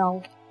होकर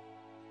जाऊंगी।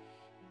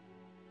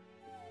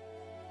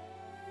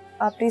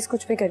 आप प्लीज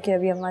कुछ भी करके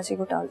अभी अम्मा जी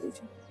को टाल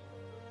दीजिए।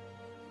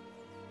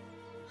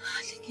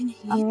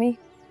 लेकिन अम्मी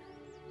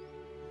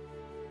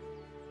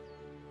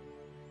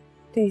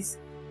प्लीज,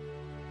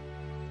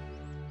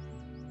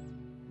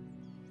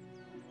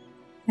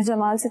 मैं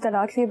जमाल से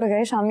तलाक लिए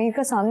बगैर शामीर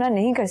का सामना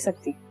नहीं कर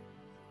सकती।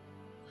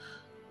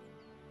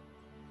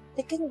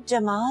 लेकिन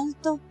जमाल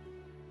तो।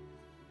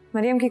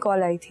 मरियम की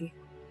कॉल आई थी।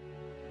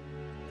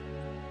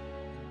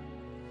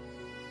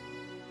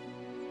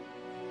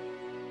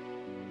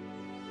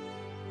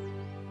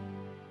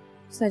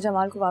 उसने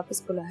जमाल को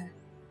वापस बुलाया।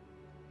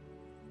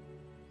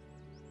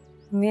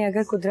 मैं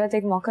अगर कुदरत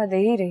एक मौका दे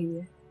ही रही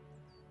है,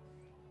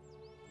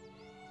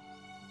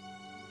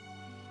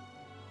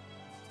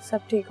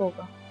 सब ठीक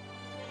होगा।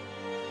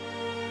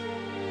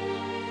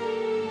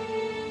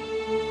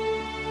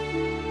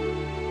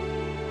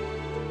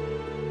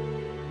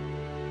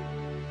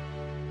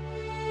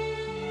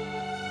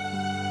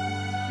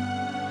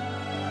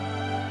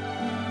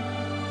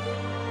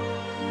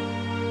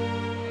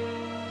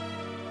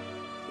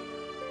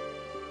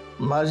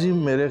 माँ जी,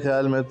 मेरे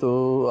ख्याल में तो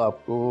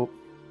आपको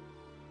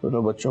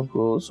दोनों बच्चों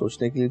को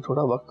सोचने के लिए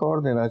थोड़ा वक्त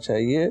और देना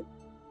चाहिए।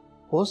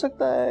 हो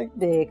सकता है।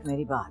 देख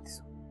मेरी बात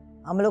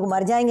सुन, हम लोग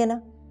मर जाएंगे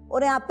ना,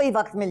 और आप पे ही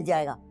वक्त मिल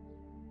जाएगा।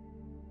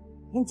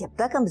 लेकिन जब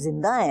तक हम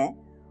जिंदा हैं,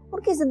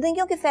 उनकी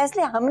जिंदगियों के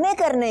फैसले हमने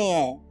करने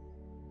हैं।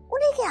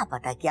 उन्हें क्या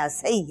पता क्या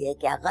सही है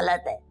क्या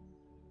गलत है।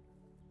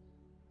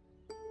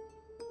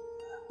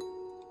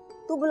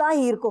 तू बुला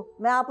हीर को,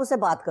 मैं आप उससे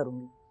बात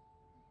करूंगी।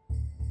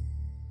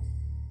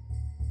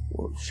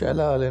 वो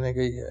शैला लेने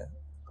गई है।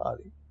 आ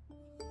रही।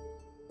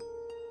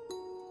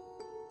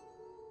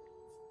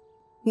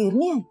 हीर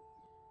नहीं आई?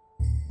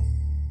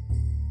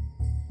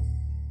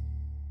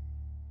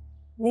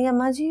 नहीं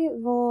अम्मा जी,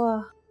 वो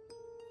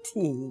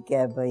ठीक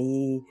है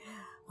भाई,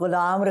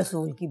 गुलाम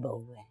रसूल की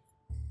बहू है,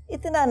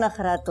 इतना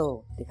नखरा तो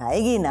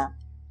दिखाएगी ना।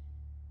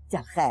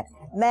 चल खैर,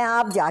 मैं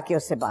आप जाके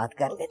उससे बात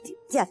कर लेती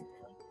हूँ। चल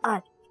आ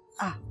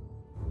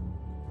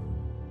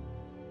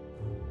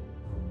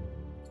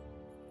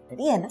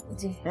है ना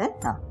जी? है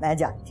हाँ, मैं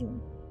जाती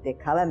हूँ,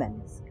 देखा हुआ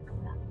मैंने उसका।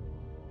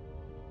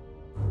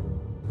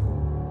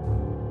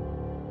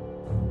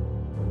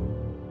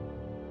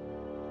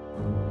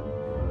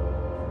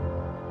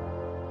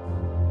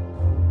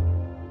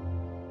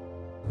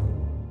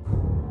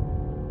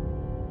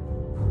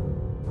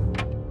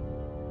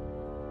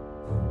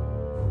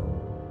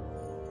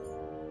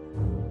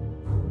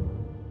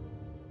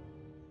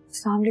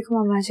 अस्सलाम वालेकुम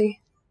अम्मा जी।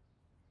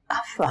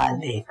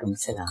 वालेकुम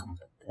सलाम।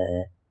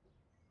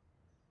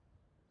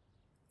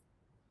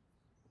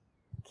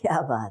 क्या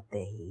बात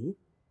है हीर,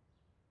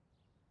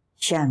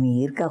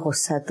 शामीर का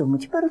गुस्सा तो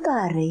मुझ पर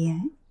उतार रही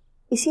है,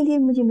 इसीलिए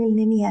मुझे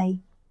मिलने नहीं आई?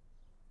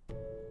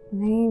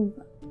 नहीं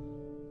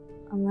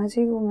अम्मा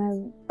जी, वो मैं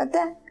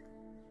पता है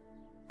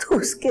तू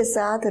उसके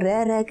साथ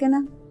रह रह के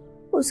ना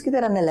उसकी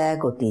तरह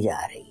नालायक होती जा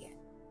रही है।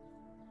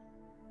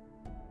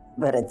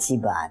 पर अच्छी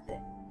बात है,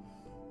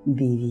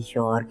 बीवी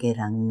शौहर के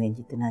रंग में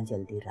जितना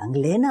जल्दी रंग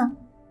लेना,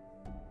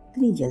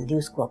 उतनी जल्दी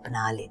उसको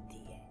अपना लेती है।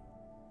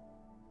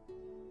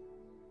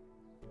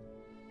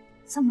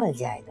 संभल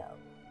जाएगा,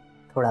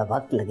 थोड़ा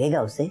वक्त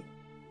लगेगा, उसे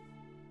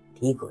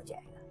ठीक हो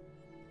जाएगा,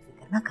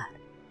 फिक्र ना कर।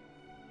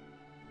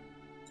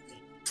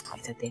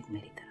 इधर देख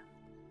मेरी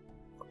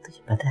तरफ।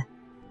 तुझे पता है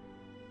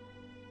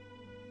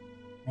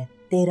मैं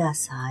 13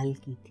 साल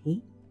की थी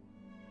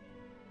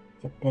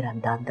जब तेरा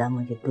दादा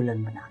मुझे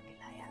दुल्हन बना के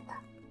लाया था,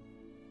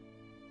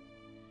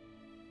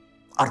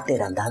 और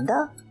तेरा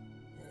दादा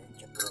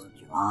जब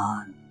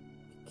जवान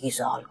 21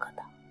 साल का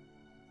था,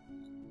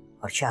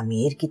 और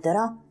शामीर की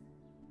तरह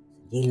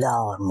गीला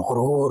और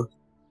मगरूर।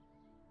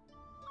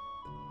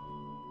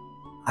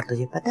 और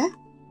तुझे पता है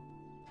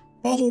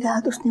पहली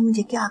रात उसने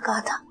मुझे क्या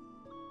कहा था?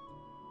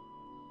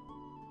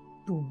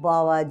 तू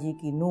बाबा जी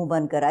की नूह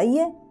बनकर आई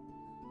है,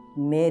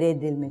 मेरे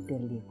दिल में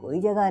तेरे लिए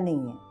कोई जगह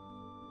नहीं है।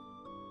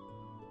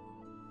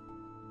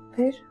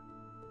 फिर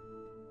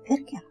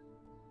क्या?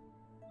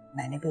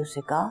 मैंने भी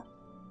उससे कहा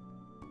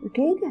तो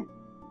ठीक है,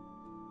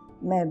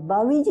 मैं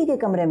बावी जी के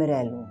कमरे में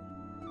रह लूं।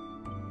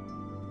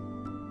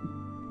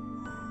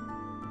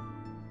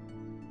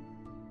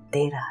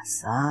 13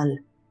 साल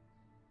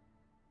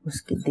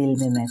उसके दिल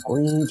में मैं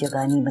कोई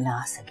जगह नहीं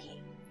बना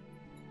सकी।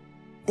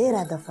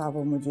 13 दफा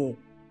वो मुझे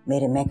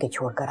मेरे मैके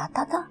छोड़कर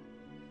आता था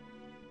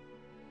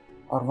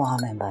और वहां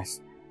मैं बस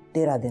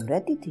 13 दिन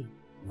रहती थी,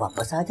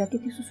 वापस आ जाती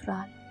थी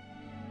ससुराल।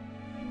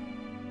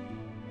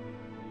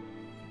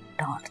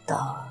 डांटता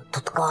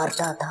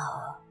धुतकारता था,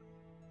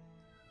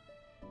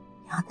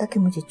 यहां तक कि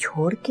मुझे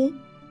छोड़ के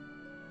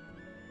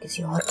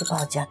किसी और के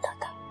पास जाता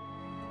था।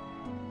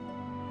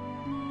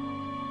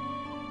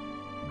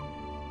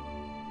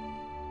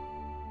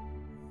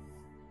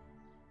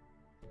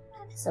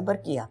 मैंने सब्र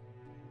किया।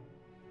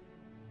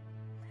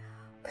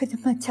 फिर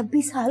जब मैं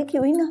 26 साल की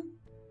हुई ना,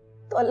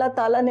 तो अल्लाह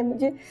ताला ने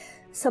मुझे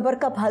सब्र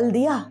का फल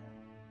दिया।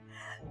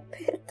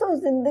 फिर तो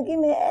जिंदगी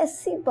में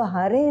ऐसी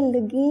बहारें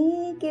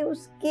लगी कि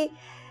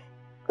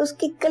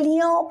उसकी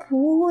कलियां और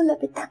फूल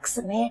अभी तक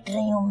समेट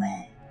रही हूं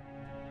मैं।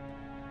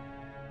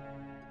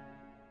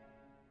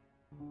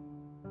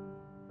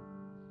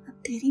 अब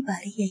तेरी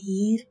बारी है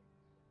हीर।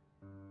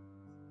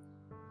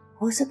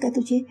 हो सकता है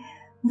तुझे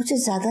मुझे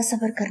ज्यादा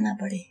सब्र करना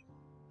पड़े,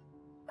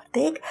 पर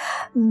देख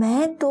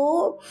मैं तो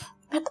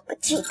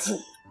बच्ची थी,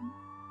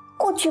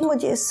 कुछ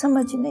मुझे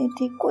समझ नहीं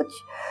थी, कुछ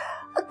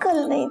अकल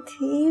नहीं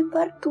थी,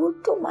 पर तू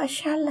तो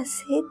माशाल्लाह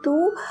से तू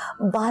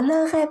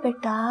बालिग है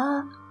बेटा,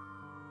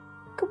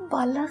 तू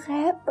बालिग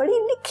है, पढ़ी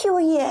लिखी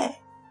हुई है,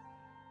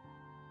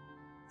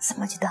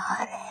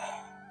 समझदार है।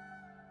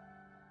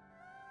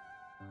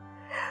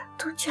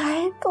 तू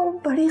चाहे तो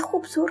बड़ी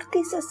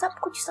खूबसूरती से सब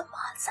कुछ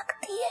संभाल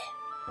सकती है।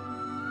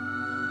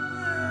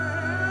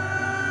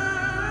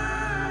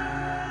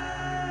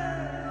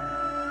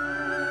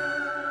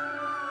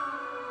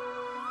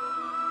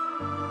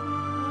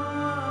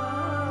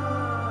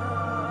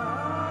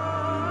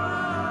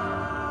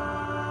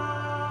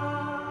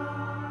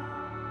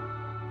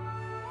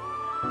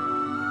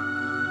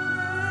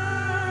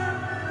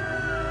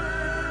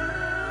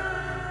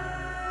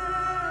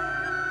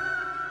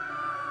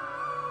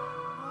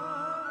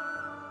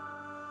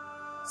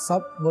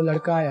 सब वो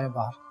लड़का आया है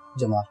बाहर,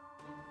 जमाल।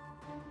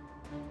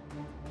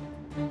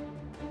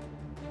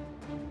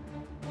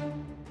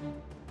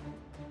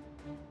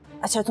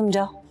 अच्छा तुम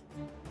जाओ।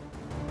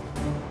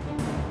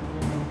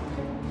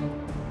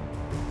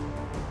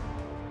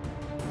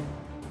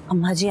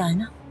 अम्मा जी आए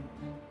ना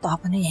तो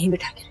आप उन्हें यहीं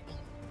बिठा के रखिए,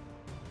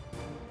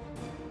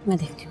 मैं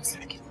देखती हूँ उस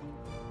लड़के को।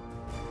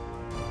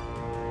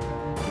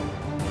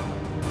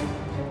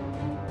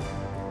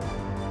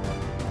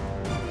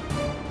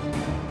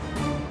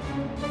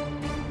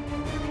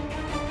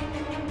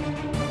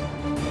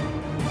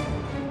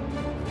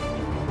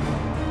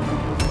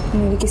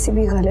 मेरी किसी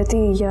भी गलती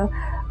या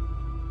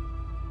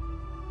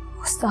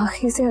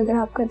गुस्ताखी से अगर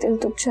आपका दिल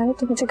दुख जाए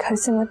तो मुझे घर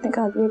से मत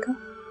निकालिएगा।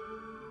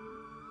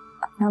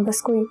 अपना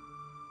बस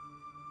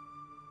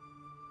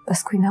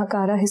कोई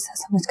नाकारा हिस्सा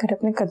समझकर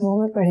अपने कदमों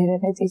में पड़े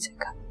रहने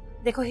दीजिएगा।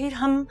 देखो हीर,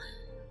 हम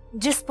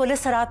जिस पुलिस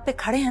सरात पे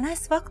खड़े हैं ना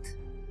इस वक्त,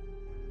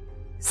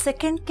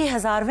 सेकंड के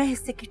 1000वें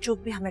हिस्से की चूक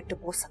भी हमें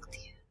डुबो सकती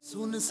है।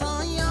 सुन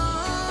साया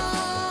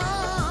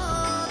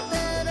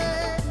तेरे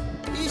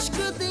इश्क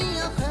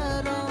दिया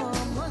खैरा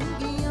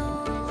मंगिया।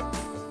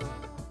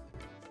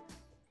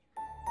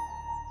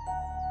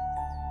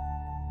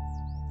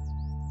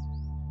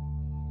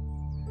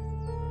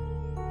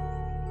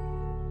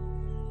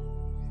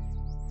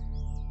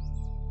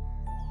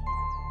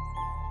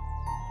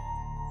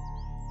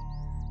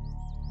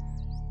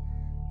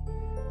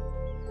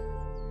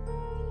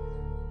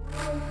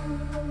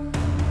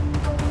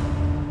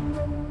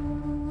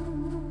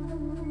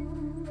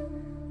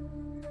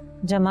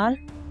 जमाल,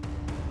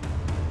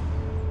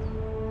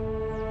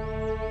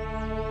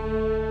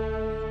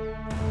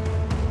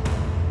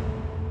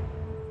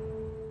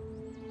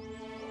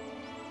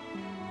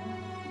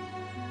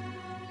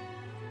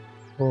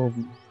 वो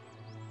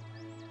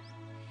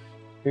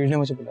हीर ने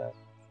मुझे बुलाया।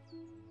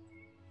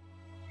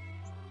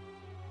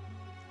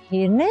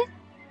 हीर ने?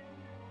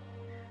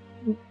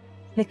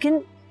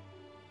 लेकिन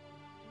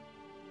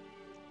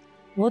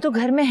वो तो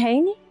घर में है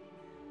ही नहीं।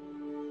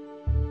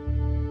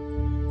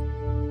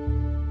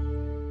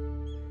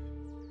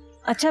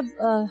 अच्छा,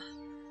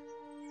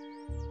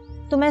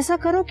 तुम ऐसा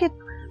करो कि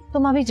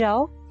तुम अभी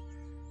जाओ,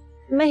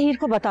 मैं हीर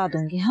को बता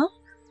दूंगी। हाँ,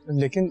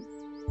 लेकिन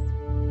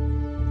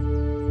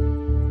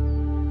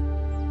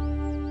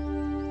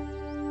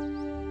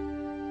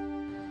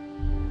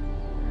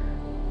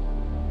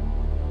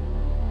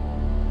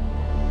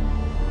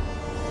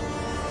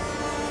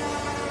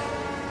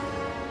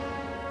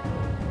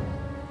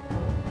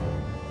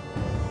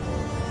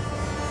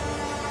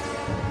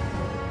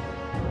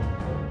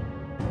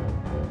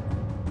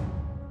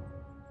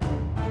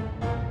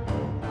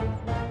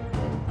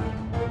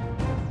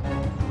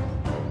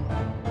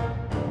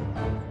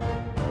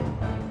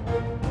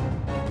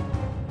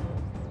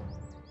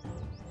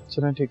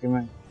चलें ठीक है,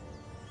 मैं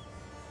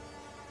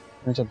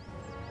चल।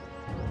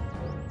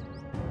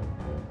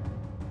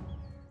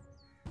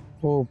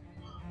 वो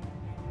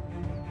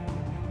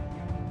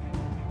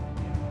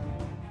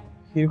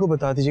हीर को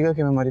बता दीजिएगा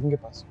कि मैं मरीम के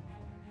पास हूँ।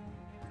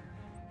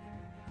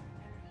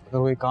 अगर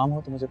कोई काम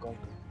हो तो मुझे कॉल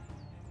करो।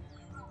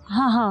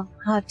 हाँ हाँ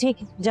हाँ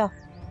ठीक है, जाओ।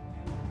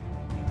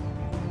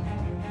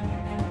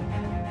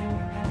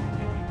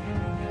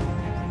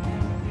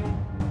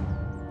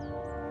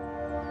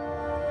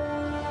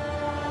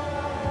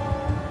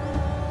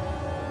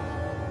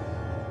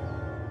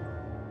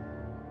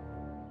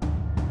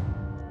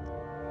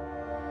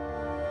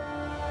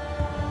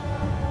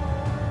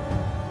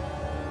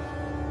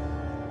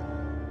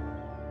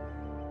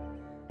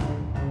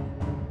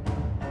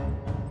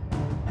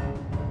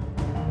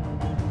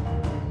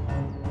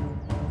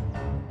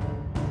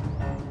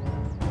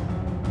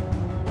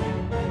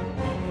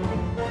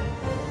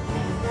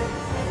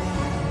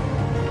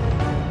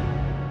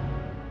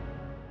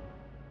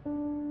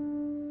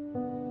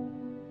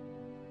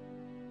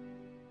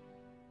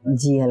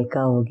 जी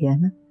हल्का हो गया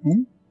ना? है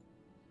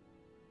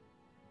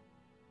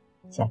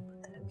चल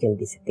पुत्र,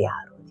 जल्दी से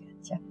तैयार हो जा।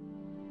 अच्छा,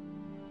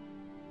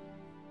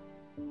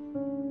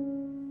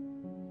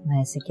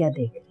 मैं ऐसे क्या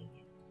देख रही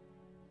है?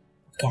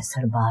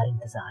 कैसर बाहर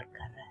इंतजार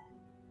कर रहा है।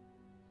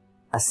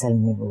 असल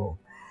में वो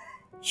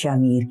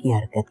शामीर की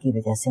हरकत की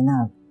वजह से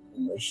ना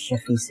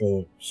शफी से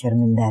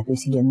शर्मिंदा है, तो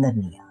इसलिए अंदर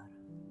नहीं आ रहा।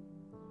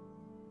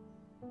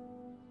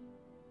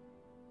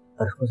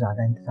 पर उसको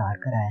ज्यादा इंतजार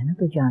कराया ना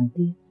तो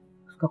जानती है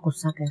उसका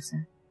गुस्सा कैसा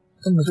है,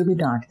 तो मुझे भी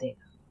डांट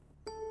देगा।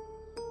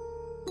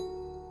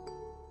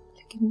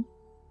 लेकिन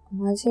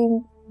अम्मा जी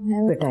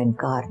मैं बेटा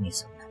इनकार नहीं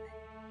सुनना मैं,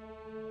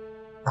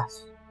 बस।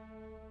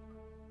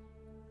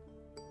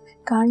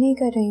 इनकार नहीं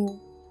कर रही हूँ,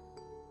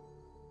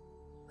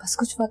 बस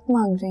कुछ वक्त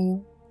मांग रही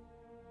हूँ।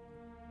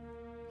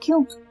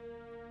 क्यों?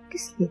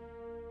 किस लिए?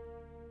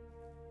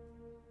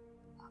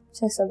 आप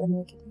जैसा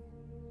बनने के लिए।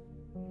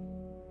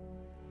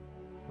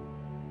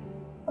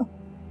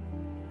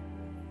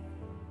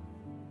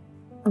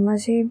 अम्मा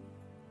जी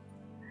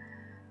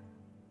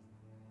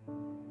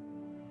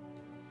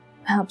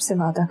मैं आपसे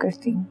वादा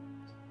करती हूँ,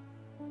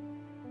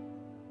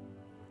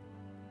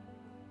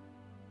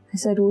 मैं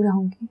जरूर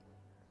आऊंगी,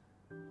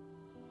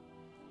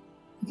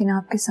 लेकिन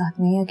आपके साथ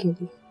नहीं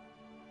अकेली।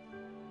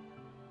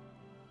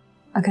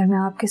 अगर मैं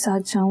आपके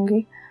साथ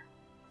जाऊंगी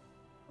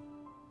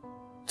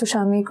तो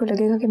शामीर को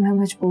लगेगा कि मैं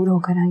मजबूर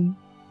होकर आई हूं,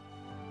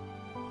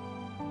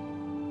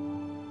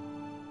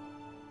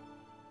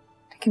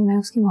 लेकिन मैं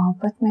उसकी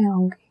मोहब्बत में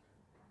आऊंगी।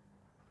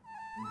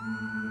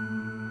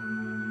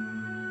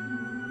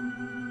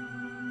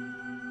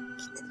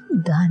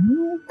 दानी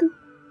है तू,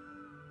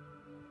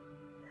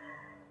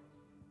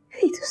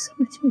 ये तो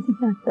समझ में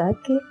नहीं आता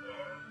कि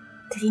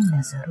तेरी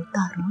नजर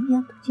उतारूं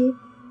या तुझे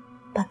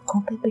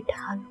पलकों पे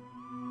बिठा लूं।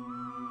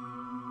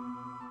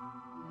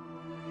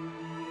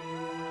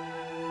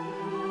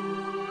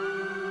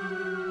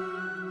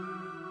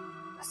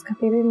 बस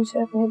कभी भी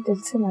मुझे अपने दिल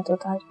से मत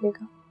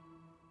उतारिएगा।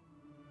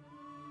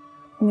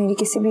 मेरी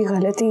किसी भी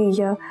गलती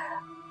या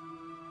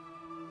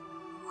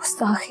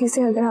गुस्ताखी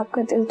से अगर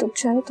आपका दिल दुख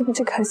जाए तो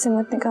मुझे घर से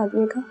मत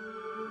निकालिएगा।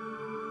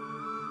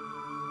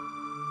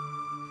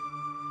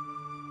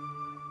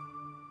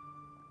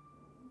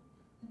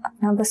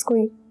 अपना बस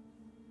कोई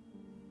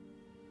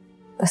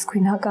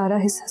नाकारा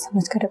हिस्सा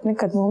समझकर अपने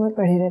कदमों में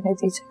पड़े रहने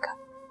दीजिएगा।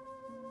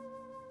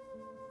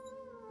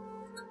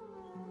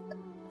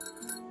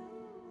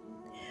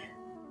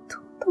 तू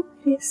तो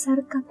मेरे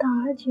सर का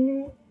ताज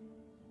है,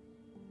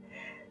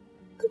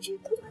 तुझे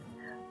तो मैं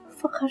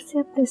फख्र से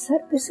अपने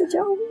सर पे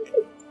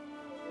सजाऊंगी।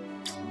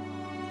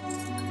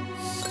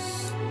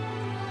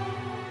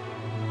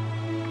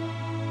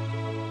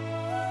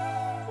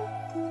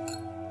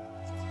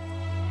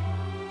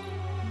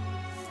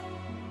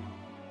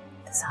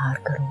 इंतजार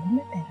करूंगी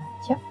मैं तेरा।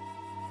 अच्छा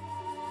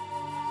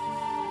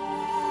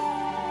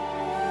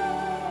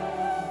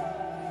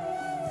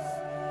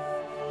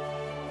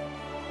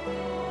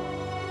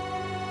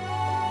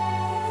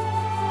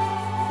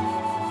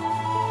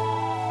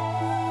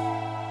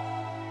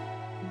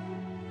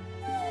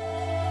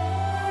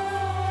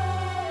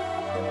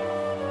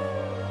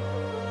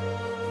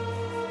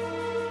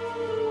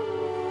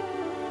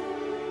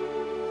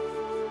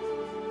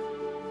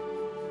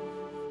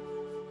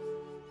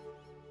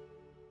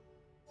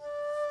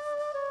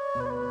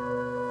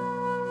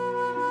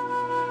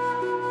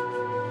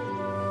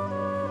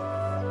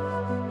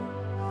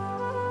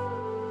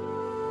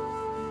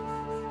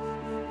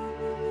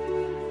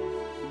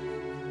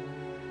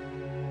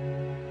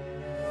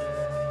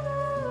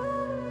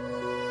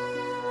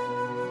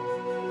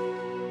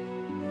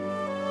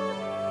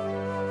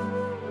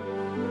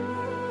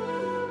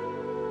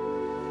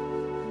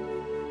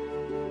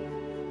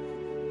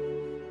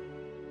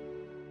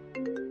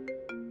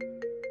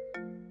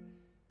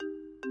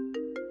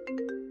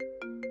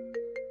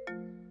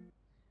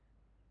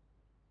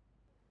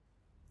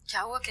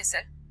क्या हुआ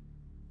कैसर?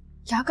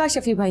 क्या कहा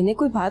शफी भाई ने?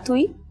 कोई बात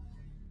हुई?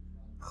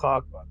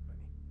 खाक बात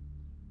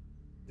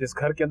बनी। जिस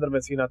घर के अंदर मैं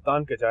सीना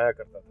तान के जाया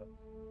करता था,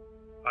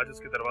 आज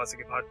उसके दरवाजे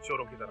के बाहर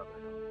चोरों की तरह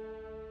बैठा,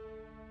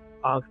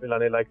 आंख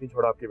मिलाने लायक नहीं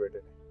छोड़ा आपके बेटे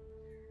ने।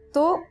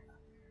 तो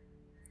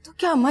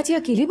क्या अम्मा जी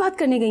अकेली बात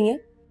करने गई हैं?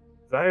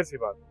 जाहिर सी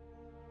बात,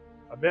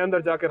 अब मैं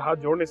अंदर जाकर हाथ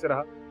जोड़ने से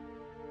रहा।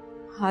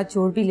 हाथ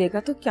जोड़ भी लेगा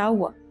तो क्या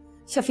हुआ?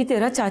 शफी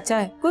तेरा चाचा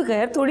है, कोई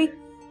गैर थोड़ी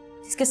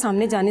जिसके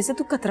सामने जाने से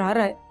तू कतरा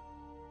रहा है।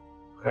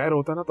 खैर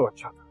होता ना तो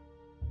अच्छा था,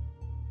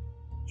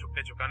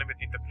 झुकने झुकाने में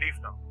इतनी तकलीफ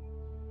ना हो।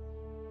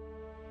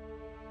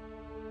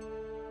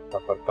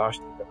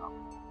 बर्दाश्त नहीं करना।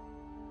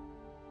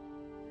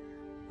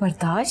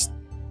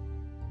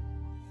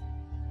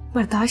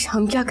 बर्दाश्त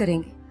हम क्या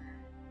करेंगे?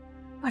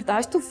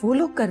 बर्दाश्त तो वो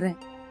लोग कर रहे हैं।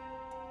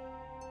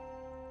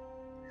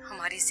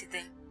 हमारी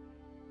जिद्दें,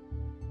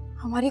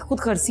 हमारी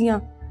खुदगर्जियां,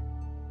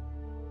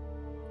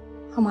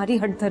 हमारी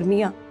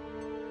हठधर्मियां।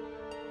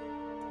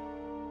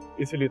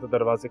 इसीलिए तो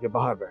दरवाजे के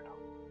बाहर बैठा,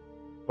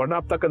 वरना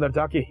अब तक अंदर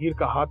जाके हीर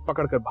का हाथ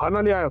पकड़कर बाहर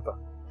ना ले आया होता।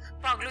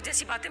 पागलों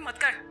जैसी बातें मत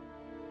कर।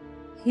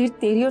 हीर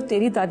तेरी और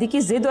तेरी दादी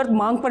की जिद और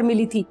मांग पर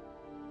मिली थी,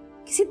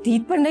 किसी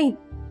दीद पर नहीं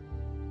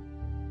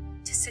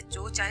जिससे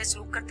जो चाहे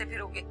सलूक करते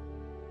फिरोगे।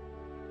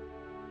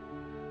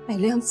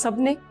 पहले हम सब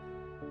ने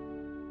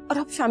और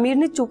अब शामीर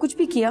ने जो कुछ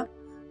भी किया,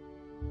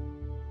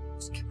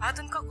 उसके बाद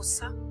उनका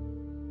गुस्सा,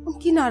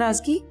 उनकी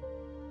नाराजगी,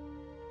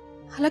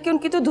 हालांकि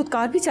उनकी तो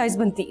धुतकार भी जायज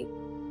बनती है,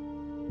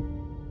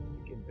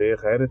 लेकिन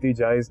बेगैरती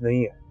जायज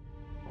नहीं है।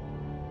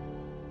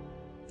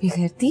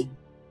 बेगैरती?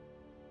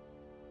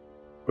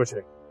 कुछ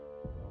नहीं,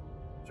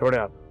 छोड़े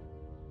आप,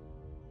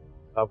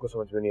 आपको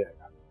समझ में नहीं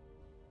आएगा।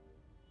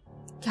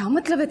 क्या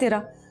मतलब है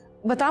तेरा?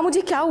 बता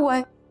मुझे, क्या हुआ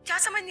है? क्या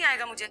समझ नहीं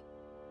आएगा मुझे?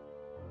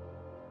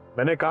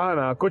 मैंने कहा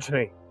ना कुछ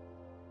नहीं।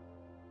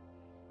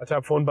 अच्छा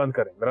आप फोन बंद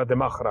करें, मेरा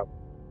दिमाग खराब।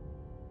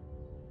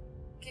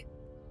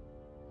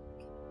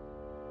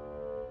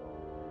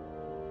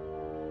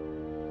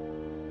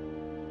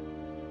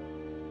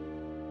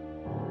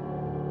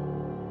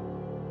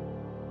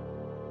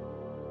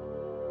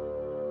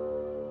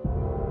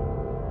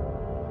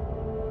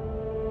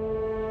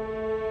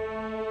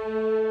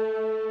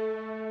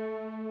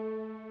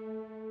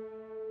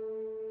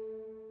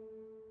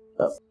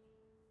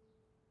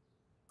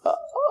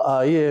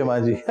 आइए माँ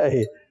जी,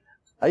 आइए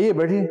आइए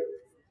बैठिए।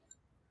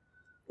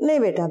 नहीं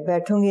बेटा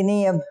बैठूंगी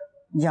नहीं, अब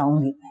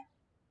जाऊंगी।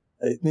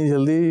 इतनी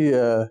जल्दी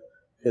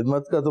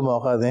खिदमत का तो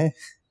मौका दें।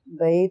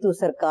 भाई तू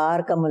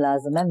सरकार का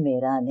मुलाजिम है,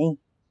 मेरा नहीं।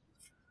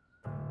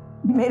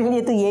 मेरे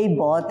लिए तो यही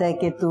बहुत है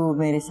कि तू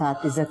मेरे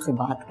साथ इज्जत से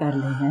बात कर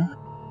ले। हैं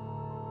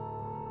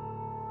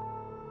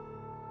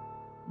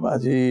माँ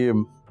जी,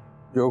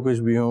 जो कुछ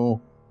भी हूँ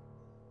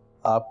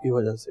आपकी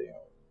वजह से हूँ।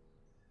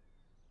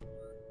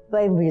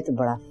 भाई मुझे तो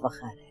बड़ा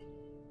फख्र है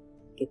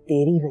कि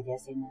तेरी वजह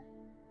से ना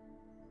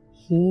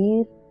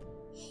हीर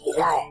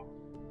हीरा है।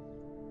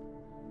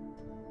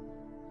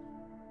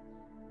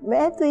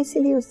 मैं तो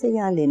इसीलिए उससे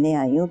यहाँ लेने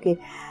आई हूँ कि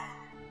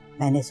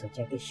मैंने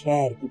सोचा कि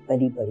शहर की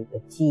पली बड़ी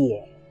बच्ची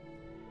है,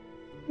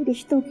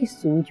 रिश्तों की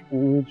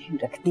सूझबूझ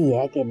रखती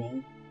है कि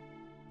नहीं,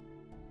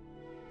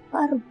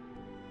 पर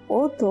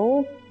वो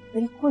तो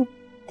बिल्कुल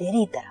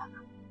तेरी तरह,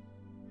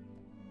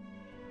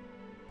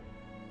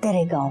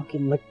 तेरे गांव की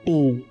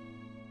मिट्टी,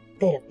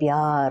 तेरा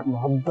प्यार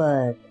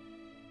मोहब्बत,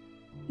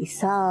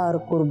 इसार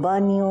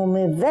कुर्बानियों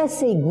में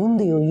वैसे ही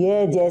गूंदी हुई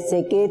है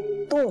जैसे कि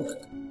तू।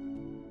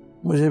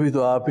 मुझे भी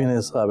तो आप ही ने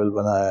इस काबिल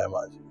बनाया है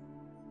माँ जी।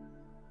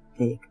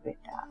 देख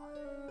बेटा,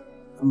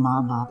 तो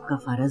माँ बाप का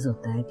फर्ज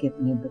होता है कि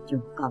अपने बच्चों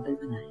को काबिल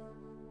बनाए,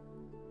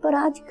 पर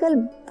आजकल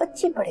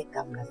बच्चे बड़े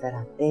कम नजर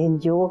आते हैं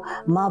जो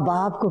माँ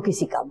बाप को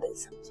किसी काबिल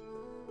समझे।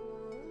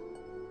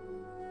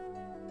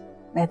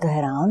 मैं तो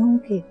हैरान हूं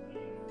कि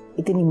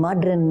इतनी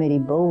मॉडर्न मेरी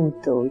बहू,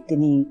 तो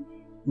इतनी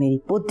मेरी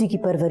पोती की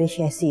परवरिश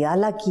ऐसी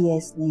आला की है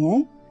इसने,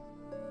 है।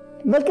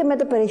 बल्कि मैं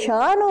तो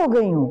परेशान हो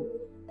गई हूँ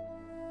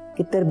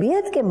कि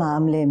तरबियत के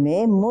मामले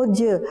में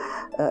मुझ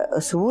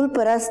असूल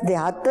परस्त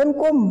देहातन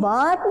को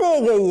मात दे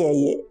गई है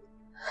ये।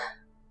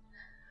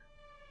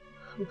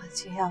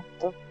 जी आप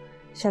तो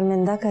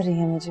शर्मिंदा कर रही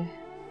हैं मुझे।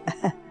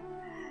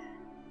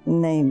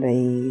 नहीं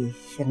भाई,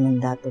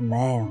 शर्मिंदा तो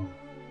मैं हूँ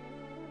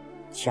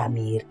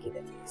शामीर की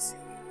वजह से।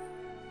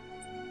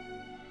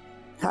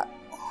 हाँ,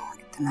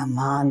 इतना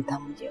मान था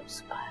मुझे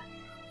उस पर,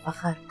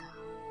 फख्र था,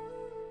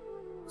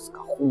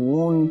 उसका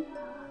खून,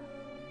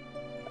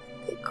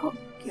 देखो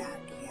क्या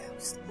किया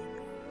उसने।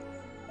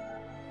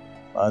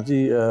 माँ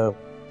जी,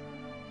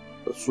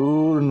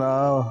 कसूर ना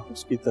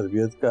उसकी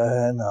तरबियत का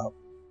है ना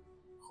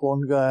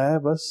खून का है,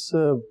 बस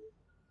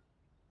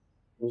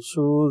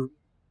कसूर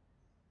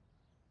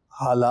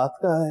हालात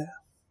का है।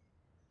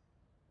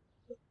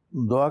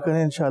 दुआ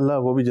करें इंशाल्लाह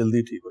वो भी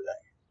जल्दी ठीक हो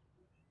जाएंगे।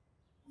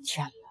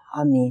 इंशाल्लाह,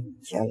 आमीन,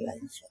 इंशाल्लाह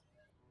इंशाल्लाह।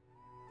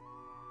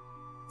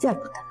 चल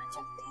पुत्र मैं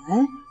चलती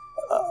हूँ।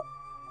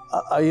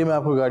 आइए मैं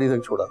आपको गाड़ी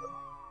तक छोड़ा था।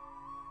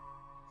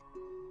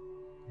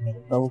 मेरी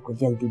बहू को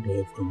जल्दी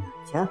भेज देना।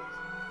 अच्छा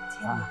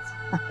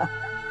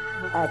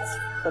अच्छा,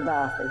 खुदा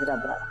हाफिज,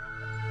 रब राखा।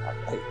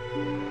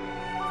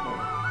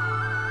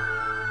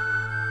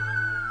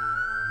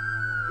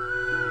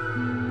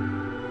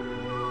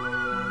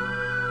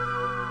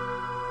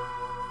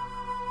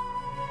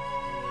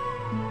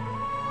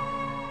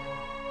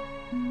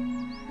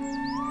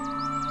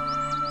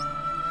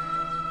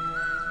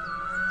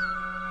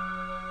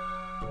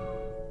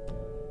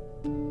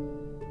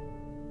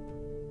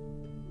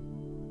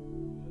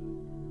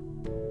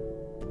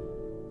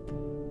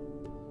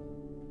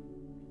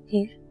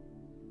 हीर,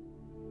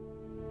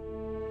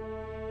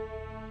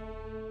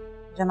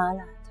 जमाल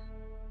आया था।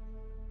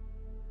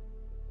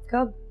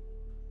 कब?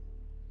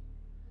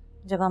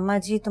 जब अम्मा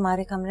जी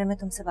तुम्हारे कमरे में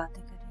तुमसे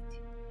बातें कर रही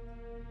थी।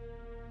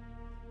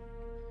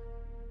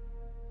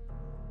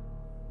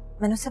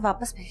 मैंने उसे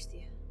वापस भेज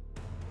दिया।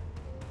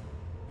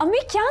 अम्मी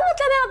क्या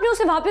मतलब है आपने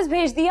उसे वापस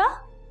भेज दिया?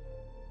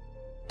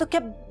 तो क्या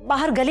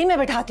बाहर गली में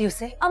बिठाती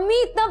उसे?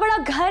 अम्मी इतना बड़ा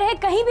घर है,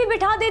 कहीं भी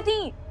बिठा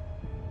देती।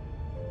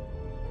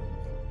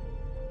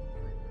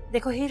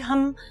 देखो हीर,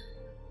 हम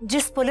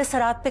जिस पुलिस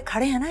सरात पे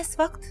खड़े हैं ना इस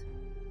वक्त,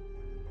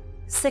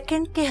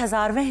 सेकंड के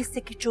 1000वें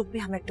हिस्से की चूक भी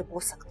हमें डुबो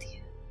सकती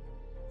है।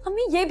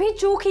 अम्मी ये भी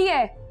चूक ही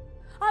है।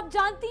 आप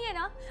जानती हैं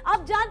ना,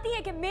 आप जानती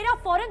हैं कि मेरा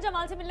फौरन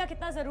जमाल से मिलना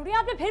कितना जरूरी है,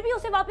 आपने फिर भी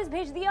उसे वापस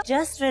भेज दिया।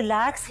 Just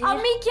relax.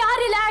 अम्मी क्या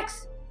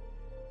रिलैक्स?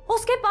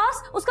 उसके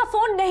पास उसका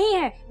फोन नहीं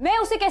है, मैं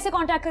उसे कैसे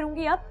कांटेक्ट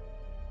करूंगी अब?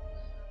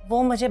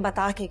 वो मुझे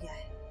बता के गया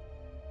है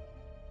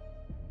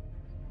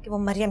कि वो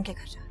मरियम के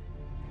घर जा रहा है।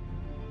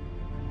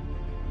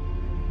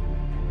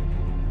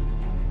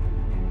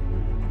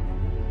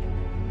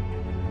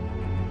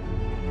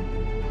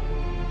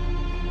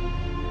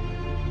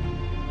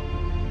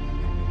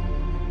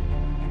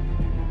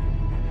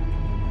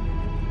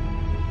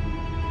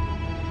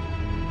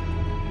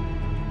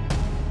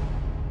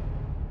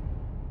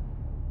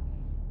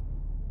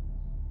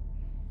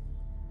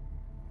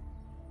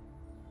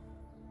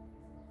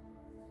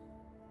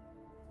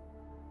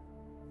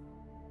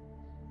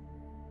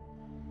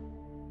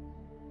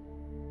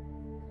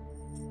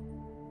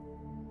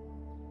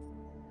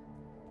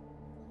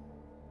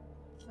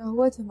 क्या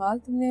हुआ जमाल,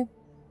 तुमने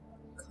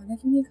खाना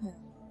क्यों नहीं खाया?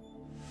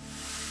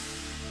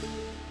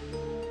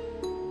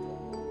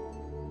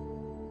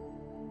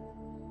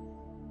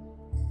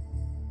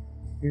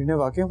 हीर ने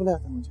वाकई बुलाया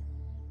था मुझे।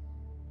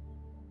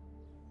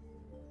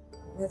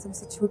 मैं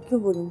तुमसे झूठ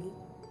क्यों बोलूंगी?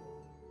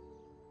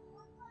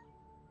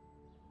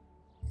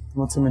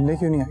 तुम मुझसे मिलने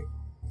क्यों नहीं आई?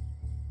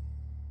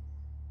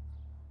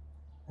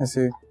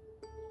 ऐसे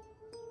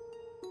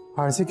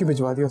फारसी की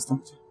भिजवा दिया उसने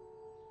मुझे।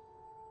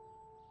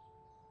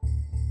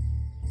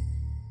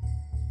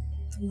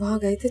 तुम वहां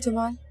गए थे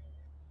जमाल?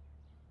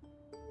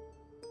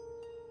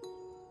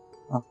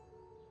 हाँ।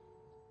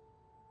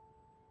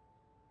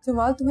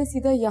 जमाल तुम्हें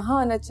सीधा यहाँ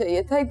आना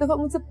चाहिए था, एक दफा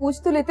मुझसे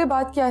पूछ तो लेते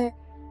बात क्या है।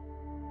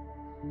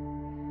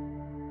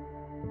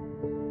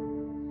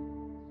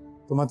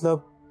 तो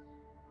मतलब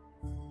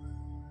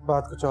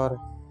बात कुछ और है।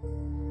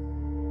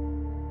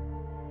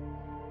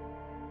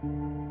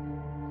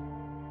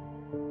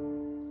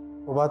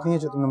 वो बात नहीं है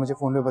जो तुमने मुझे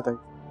फोन पे बताई।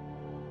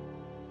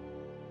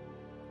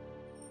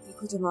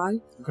 देखो जमाल,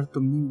 अगर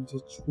तुमने मुझे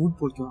झूठ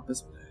बोल के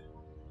वापस बुलाया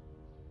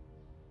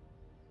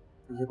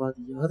तो ये बात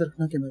याद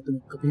रखना कि मैं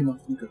तुम्हें कभी माफ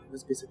नहीं करूंगा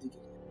इस बेइज्जती के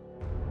लिए।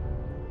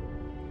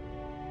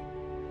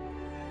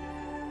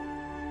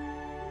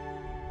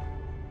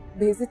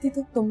 बेइज्जती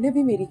तो तुमने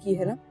भी मेरी की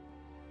है ना,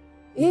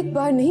 एक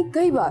बार नहीं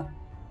कई बार।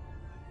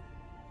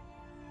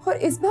 और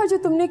इस बार जो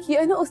तुमने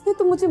किया है ना, उसने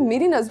तो मुझे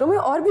मेरी नजरों में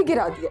और भी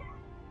गिरा दिया।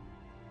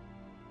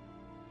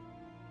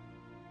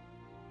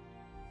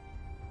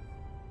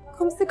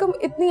 कम से कम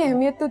इतनी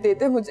अहमियत तो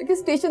देते मुझे कि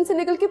स्टेशन से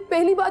निकल के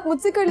पहली बात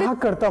मुझसे कर ले। क्या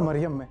करता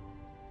मरियम मैं?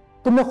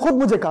 तुमने खुद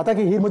मुझे कहा था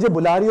कि हीर मुझे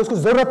बुला रही है, उसको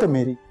जरूरत है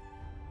मेरी।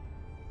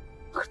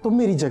 अगर तुम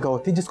मेरी जगह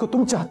होती, जिसको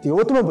तुम चाहती हो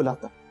वो तुम्हें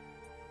बुलाता,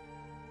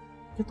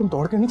 क्या तुम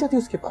दौड़ कर नहीं जाती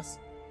उसके पास?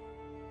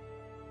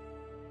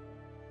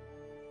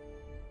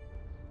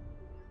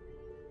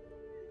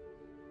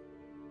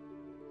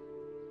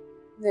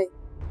 नहीं।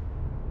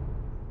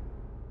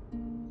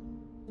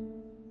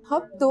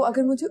 अब तो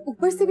अगर मुझे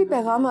ऊपर से भी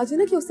पैगाम आ जाए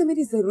ना कि उसे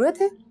मेरी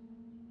जरूरत है,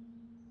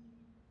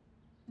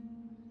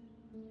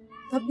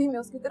 तब भी मैं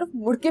उसकी तरफ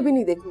मुड़ के भी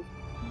नहीं देखूंगी।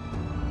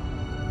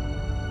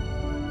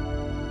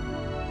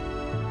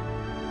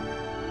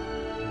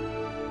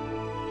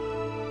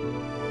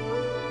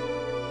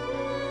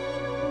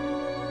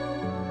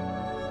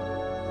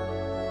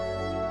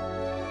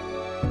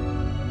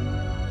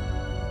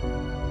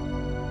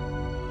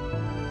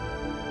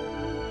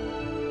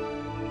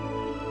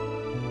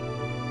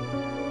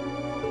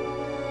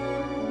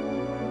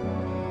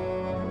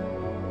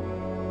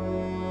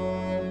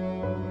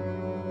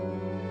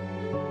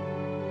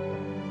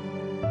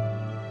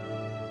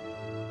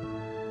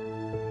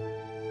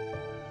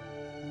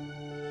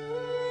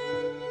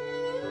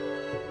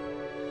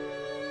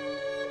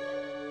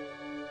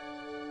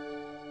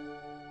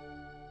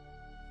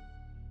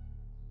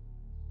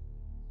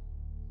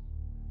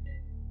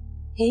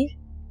 हीर,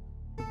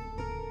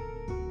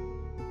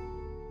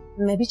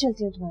 मैं भी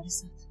चलती हूँ तुम्हारे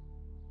साथ।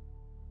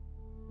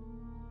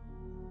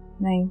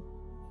 नहीं,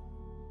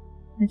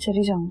 मैं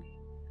चली जाऊंगी।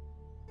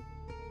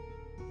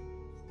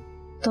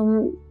 तुम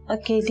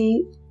अकेली,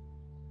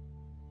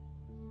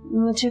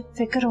 मुझे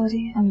फिक्र हो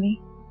रही है। अम्मी,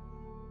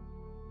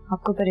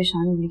 आपको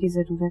परेशान होने की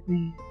जरूरत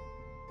नहीं है,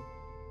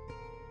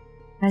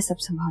 मैं सब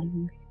संभाल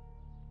लूंगी।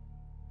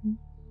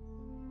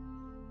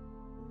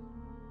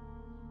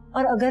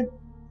 और अगर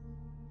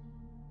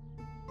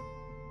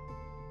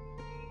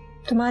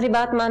तुम्हारी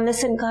बात मानने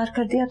से इनकार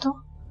कर दिया तो?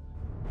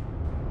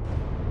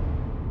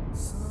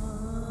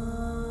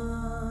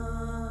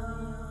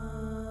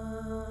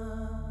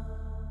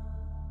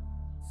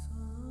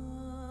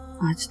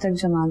 आज तक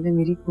जमाल ने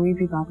मेरी कोई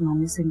भी बात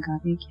मानने से इनकार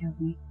नहीं किया।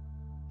 अपनी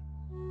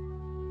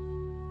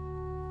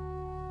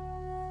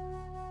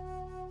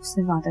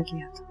उसने वादा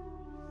किया था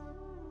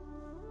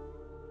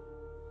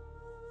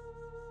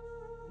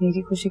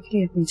मेरी खुशी के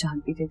लिए अपनी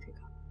जान भी दे देगा।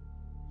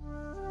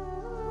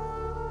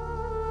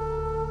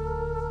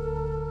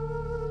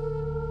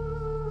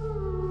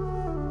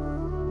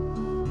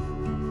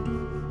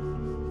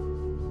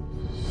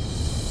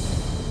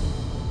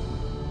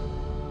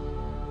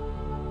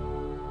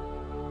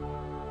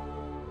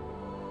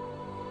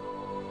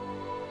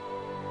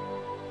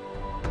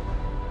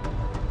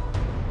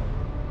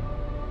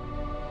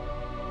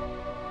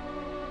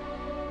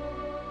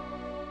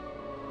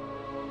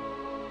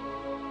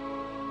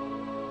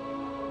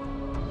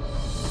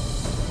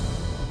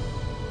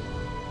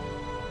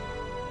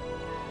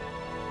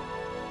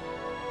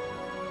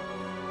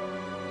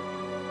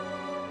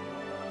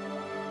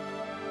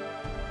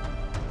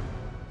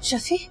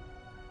 शफी,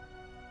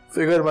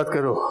 फिक्र मत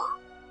करो,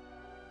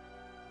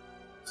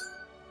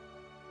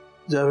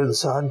 जब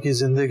इंसान की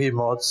जिंदगी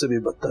मौत से भी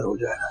बदतर हो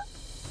जाए ना,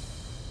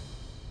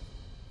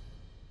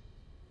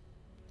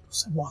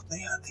 उसे मौत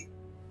नहीं आती,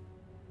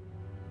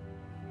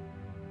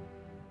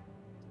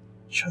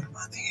 शर्म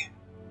आती है।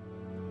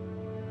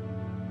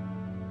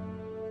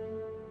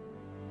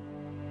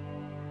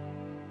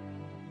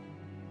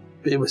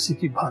 बेबसी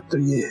की बात तो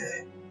ये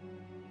है,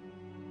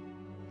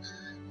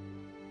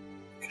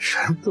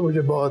 शर्म तो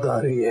मुझे बहुत आ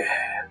रही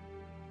है,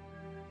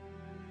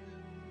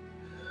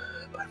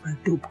 पर मैं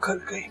डूब कर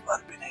कहीं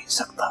मर भी नहीं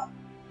सकता।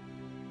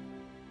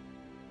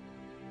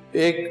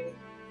 एक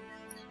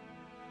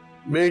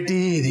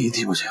बेटी दी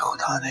थी मुझे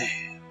खुदा ने,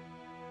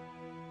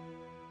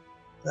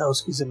 मैं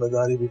उसकी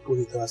जिम्मेदारी भी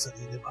पूरी तरह से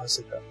नहीं निभा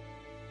सका,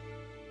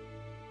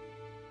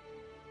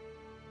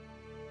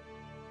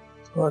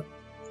 और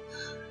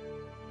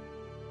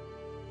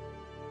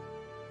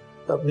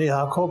अपनी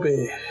आंखों पे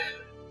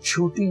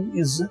छोटी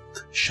इज्जत,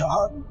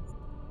 शान,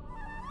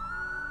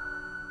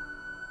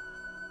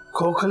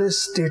 खोखले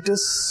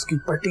स्टेटस की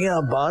पट्टियां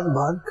बांध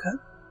बांध कर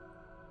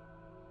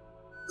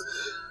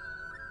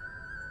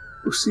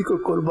उसी को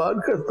कुर्बान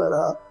करता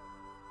रहा।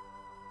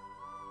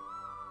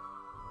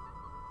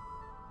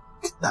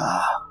 कितना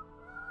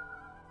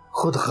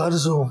खुद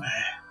गर्ज हूं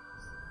मैं।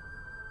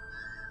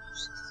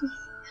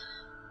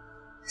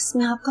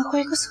 इसमें आपका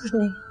कोई कसूर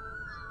नहीं।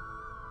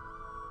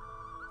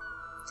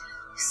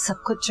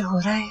 सब कुछ जो हो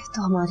रहा है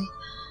तो हमारी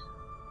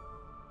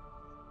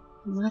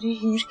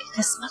हीर की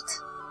किस्मत।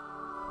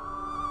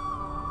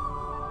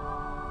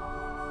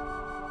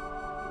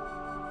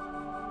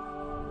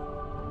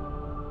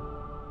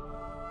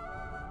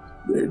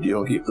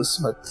 बेटियों की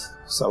किस्मत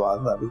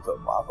संवारना भी तो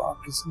माँ बाप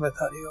की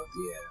जिम्मेदारी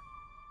होती है,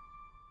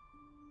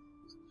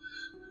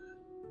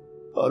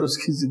 और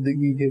उसकी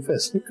जिंदगी के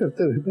फैसले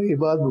करते हुए मैं ये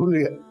बात भूल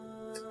गया।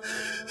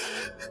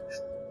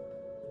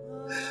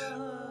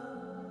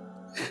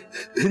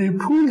 मेरी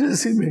भूल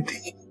जैसी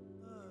बेटी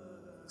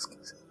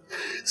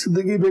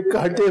जिंदगी में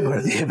कांटे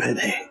भर दिए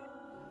मैंने,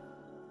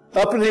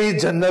 अपनी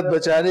जन्नत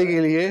बचाने के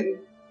लिए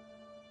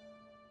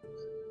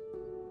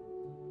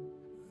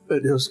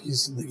मैंने उसकी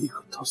जिंदगी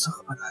को दोज़ख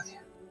बना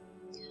दिया।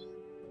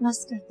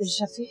 बस कर दे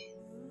शफी,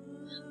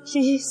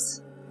 प्लीज।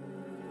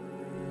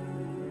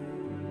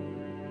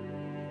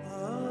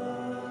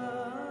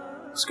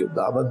 उसके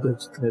दामन में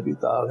जितने भी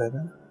दाग है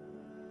ना,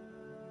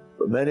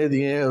 तो मैंने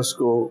दिए हैं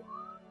उसको।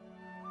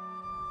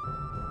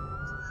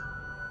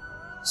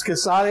 उसके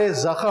सारे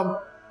जख्म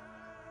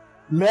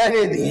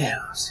मैंने दिए हैं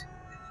उसे।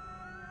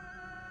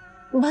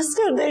 बस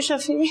कर दे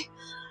शफी,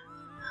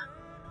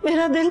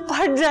 मेरा दिल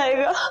फट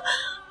जाएगा।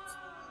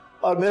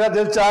 और मेरा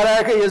दिल चाह रहा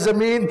है कि ये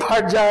जमीन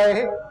फट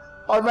जाए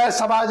और मैं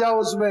समा जाऊं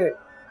उसमें।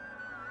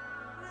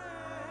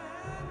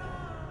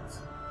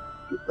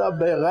 कितना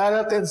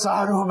बेगैरत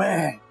इंसान हूं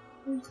मैं।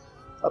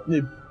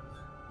 अपनी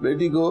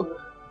बेटी को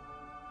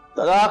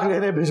तलाक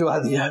लेने भिजवा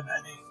दिया है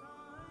मैंने।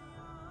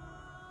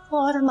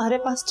 और हमारे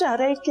पास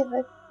चारा ही क्या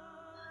है?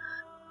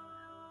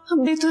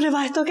 हम भी तो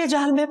रिवायतों के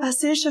जाल में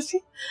फंसे हैं शफी।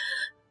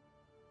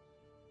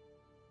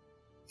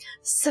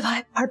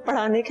 सिवाय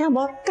फटफड़ाने के हम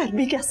और कर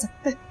भी क्या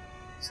सकते?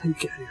 सही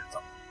कह रही हो।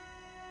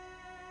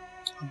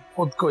 हम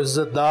खुद को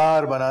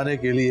इज्जतदार बनाने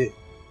के लिए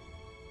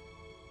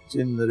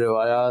जिन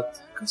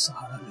रिवायात का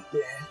सहारा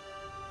लेते हैं,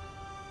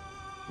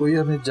 वही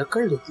हमें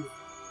जकड़ लेती है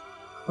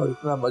और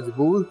इतना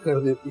मजबूर कर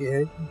देती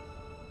है कि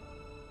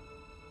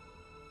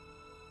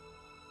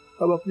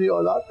हम अपनी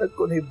औलाद तक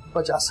को नहीं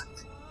बचा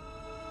सकते।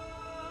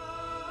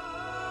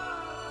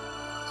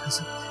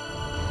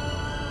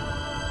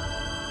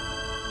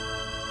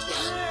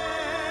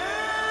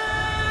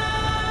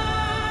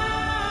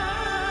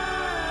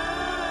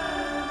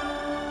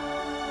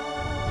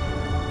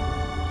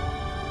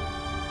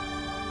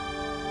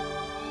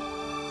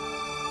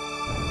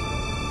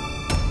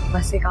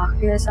 बस एक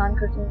आखिरी एहसान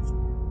कर दो।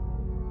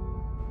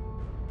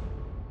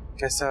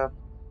 कैसा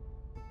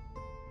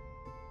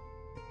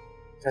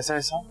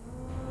एहसान?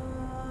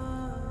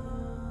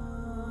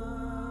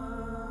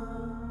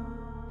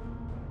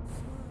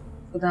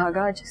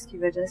 खुदागा जिसकी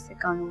वजह से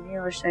कानूनी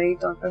और शरई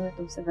तौर पर मैं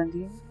तुमसे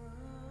बंधी हूँ,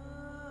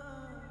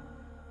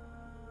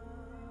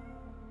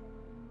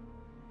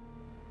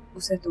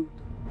 उसे तोड़ दो।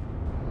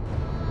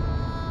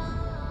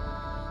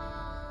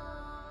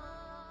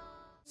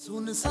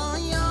 सुन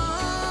साया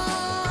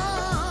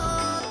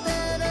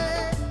तेरे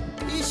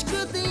इश्क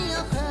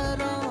दियां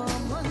खैरां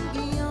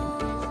मंगियां।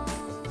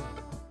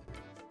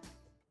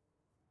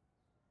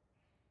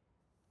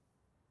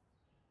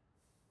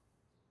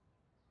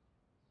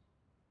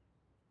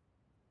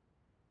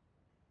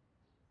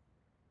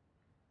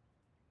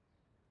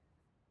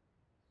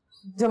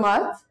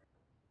 जमाल,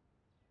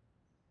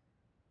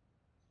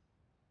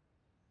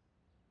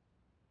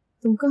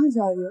 तुम कहाँ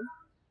जा रही हो?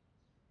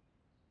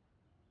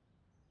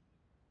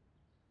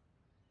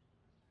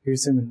 हीर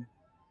से मिलने।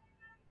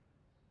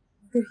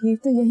 मगर हीर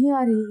तो यहीं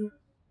आ रही है।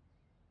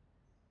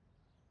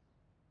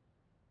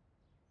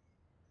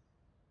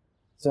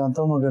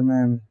 जानता हूँ, मगर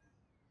मैं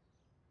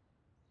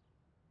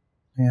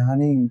यहाँ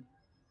नहीं,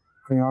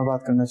 कहीं और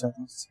बात करना चाहता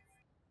हूँ उससे।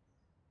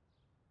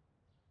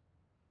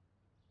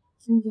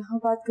 क्यों, यहाँ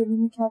बात करने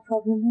में क्या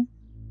प्रॉब्लम है?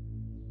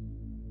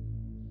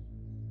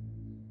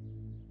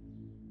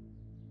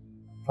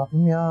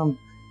 प्रॉब्लम यहाँ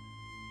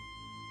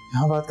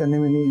बात करने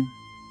में नहीं है,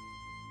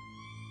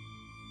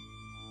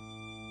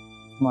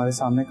 तुम्हारे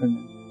सामने करने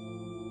में।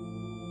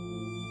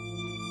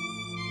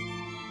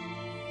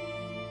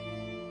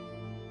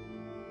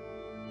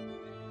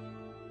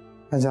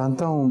 मैं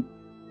जानता हूँ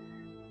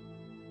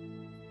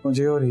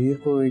मुझे और हीर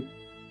को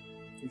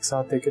एक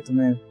साथ देखे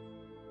तुम्हें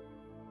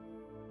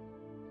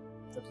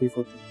तकलीफ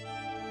होती है।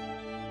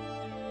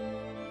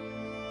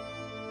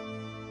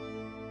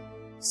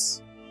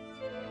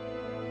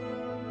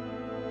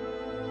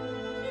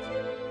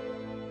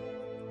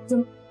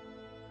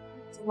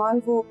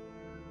 जमाल, वो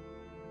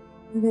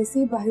वैसे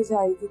ही बाहर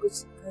जा रही थी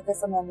कुछ घर का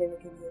सामान लेने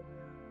के लिए।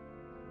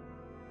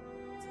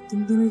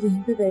 तुम दोनों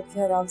यहीं पे बैठ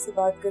के आराम से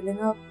बात कर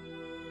लेना,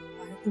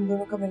 बाहर तुम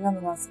दोनों का मिलना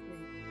मुनासिब नहीं।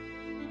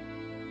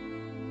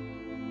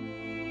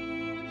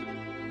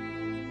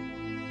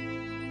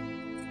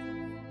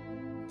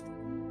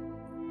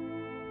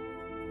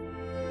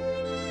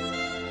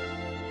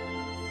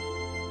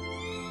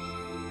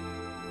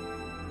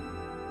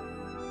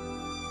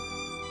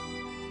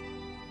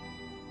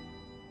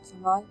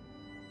 जमाल,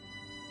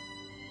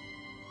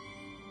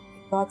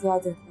 बात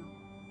याद रखना,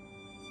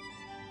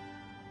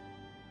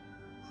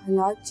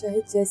 हालात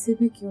चाहे जैसे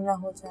भी क्यों ना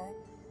हो जाए,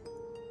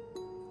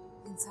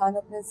 इंसान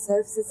अपने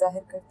ज़र्फ से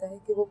जाहिर करता है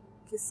कि वो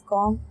किस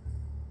कौम,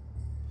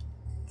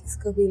 किस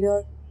कबीले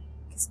और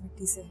किस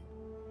मिट्टी से है।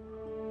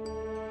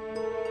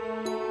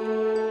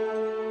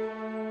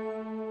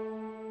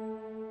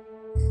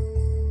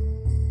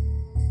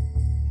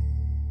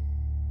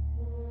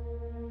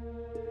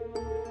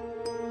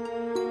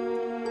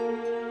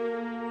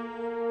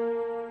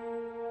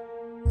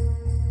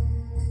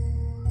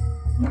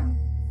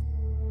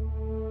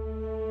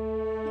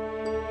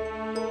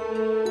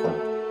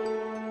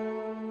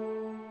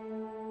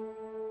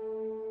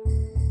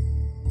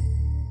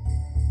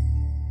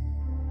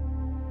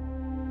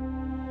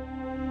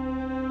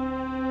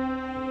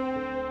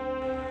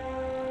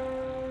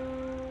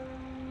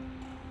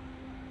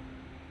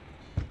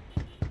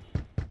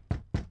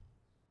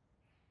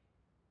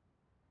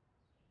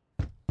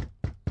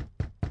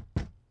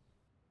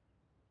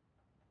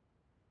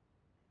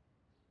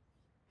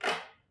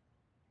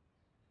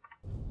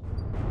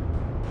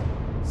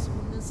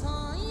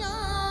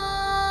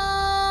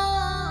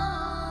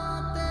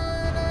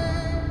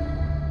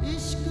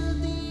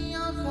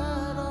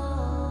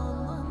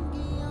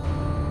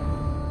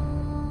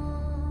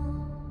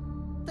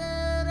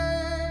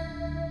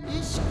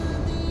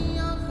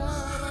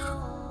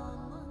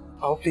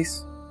 आओ प्लीज।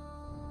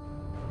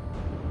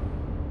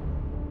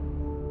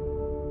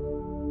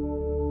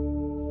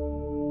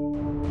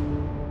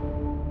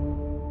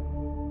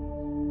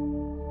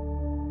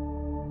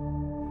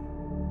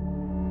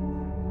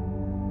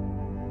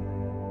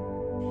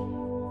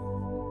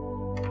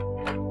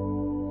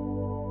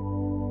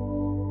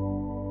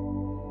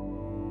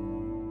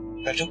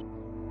 बैठो।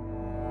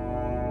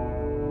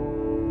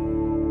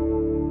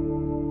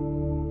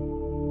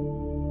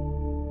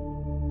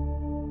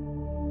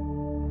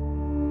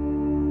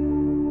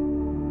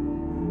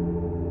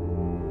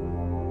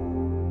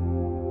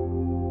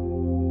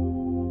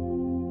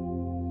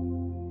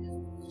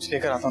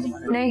 लेकर आता हूँ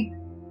तुम्हारे। नहीं,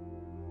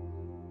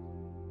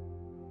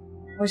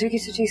 मुझे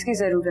किसी चीज की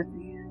जरूरत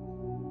नहीं है।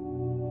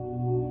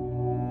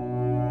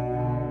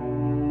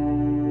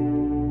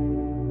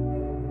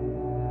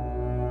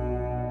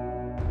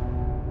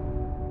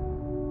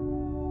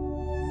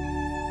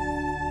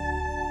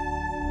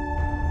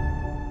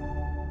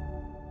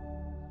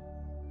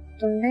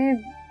 तुमने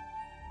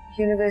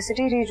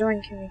यूनिवर्सिटी रिजॉइन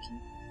क्यों नहीं की?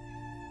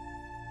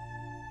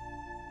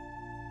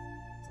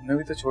 तुमने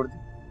भी तो छोड़ दी।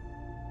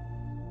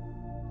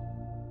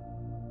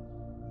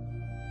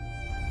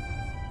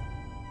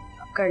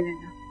 कर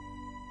लेना।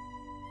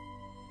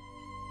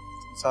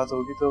 तुम साथ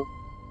होगी तो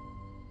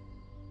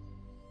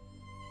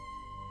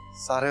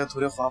सारे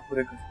अधूरे ख्वाब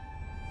पूरे कर।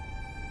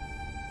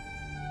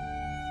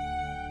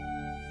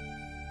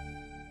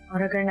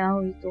 और अगर ना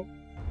हुई तो?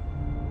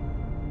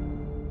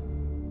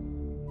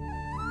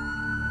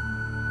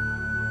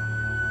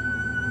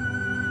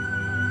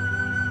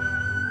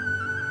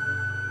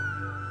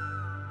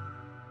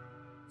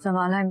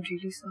 Jamal, I am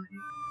really sorry.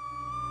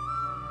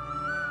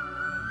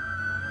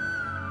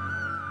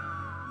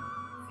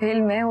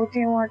 Fail मैं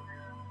होती हूँ और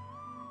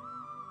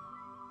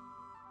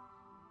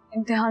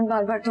इम्तिहान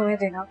बार बार तुम्हें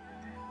देना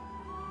पड़ता है।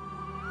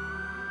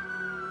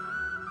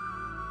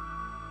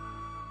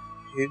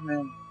 फिर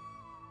मैं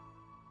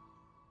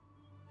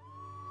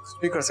कुछ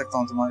भी कर सकता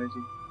हूँ तुम्हारे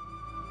लिए।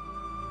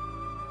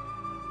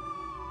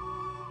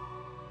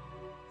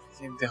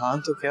 ये इम्तिहान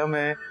तो क्या,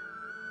 मैं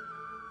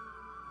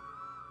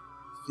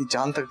अपनी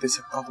जान तक दे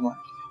सकता हूँ तुम्हारे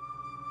लिए।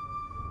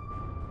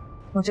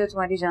 मुझे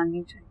तुम्हारी जान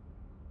नहीं चाहिए।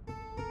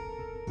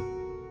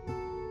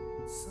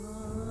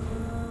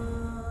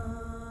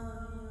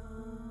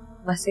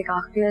 बस एक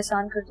आखिरी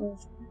एहसान कर दो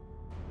मुझे।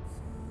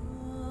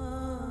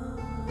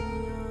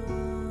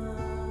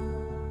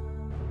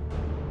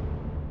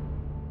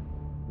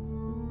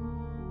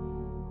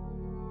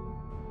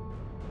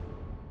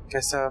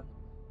 कैसा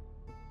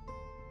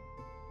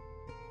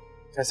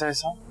कैसा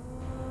एहसान?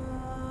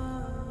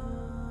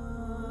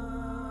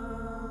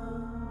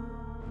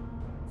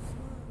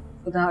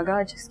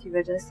 खुदागा, जिसकी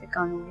वजह से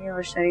कानूनी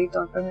और शरई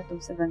तौर पर मैं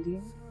तुमसे बंधी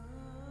हूँ,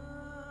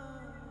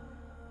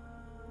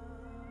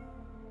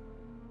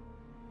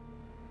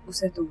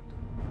 उसे तोड़ दो।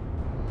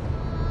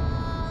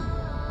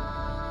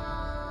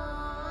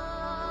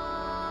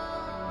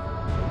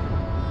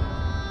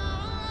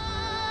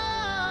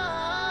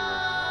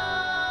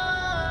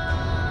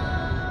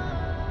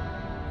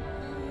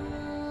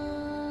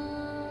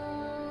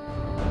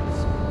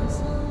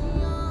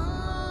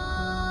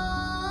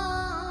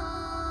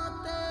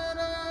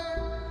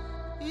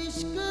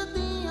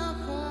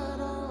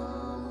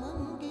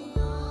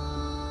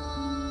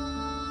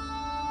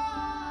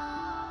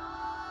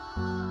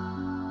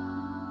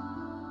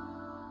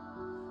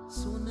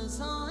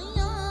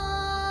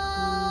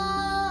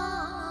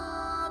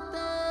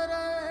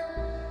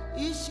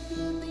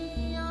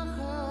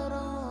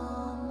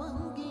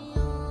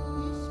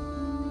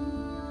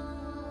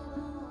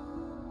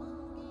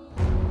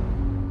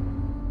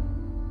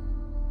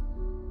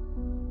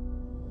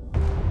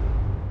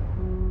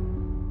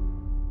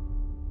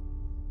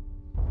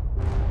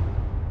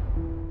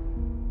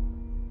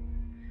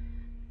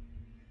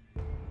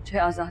 मुझे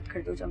आजाद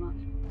कर दो जमाल।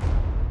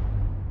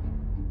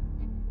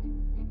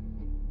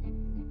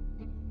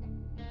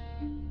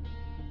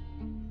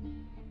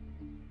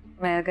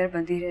 मैं अगर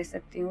बंधी रह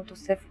सकती हूँ तो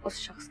सिर्फ उस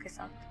शख्स के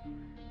साथ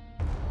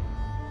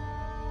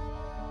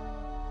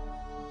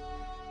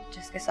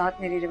जिसके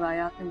साथ मेरी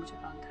रिवायात ने मुझे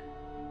बांधा है।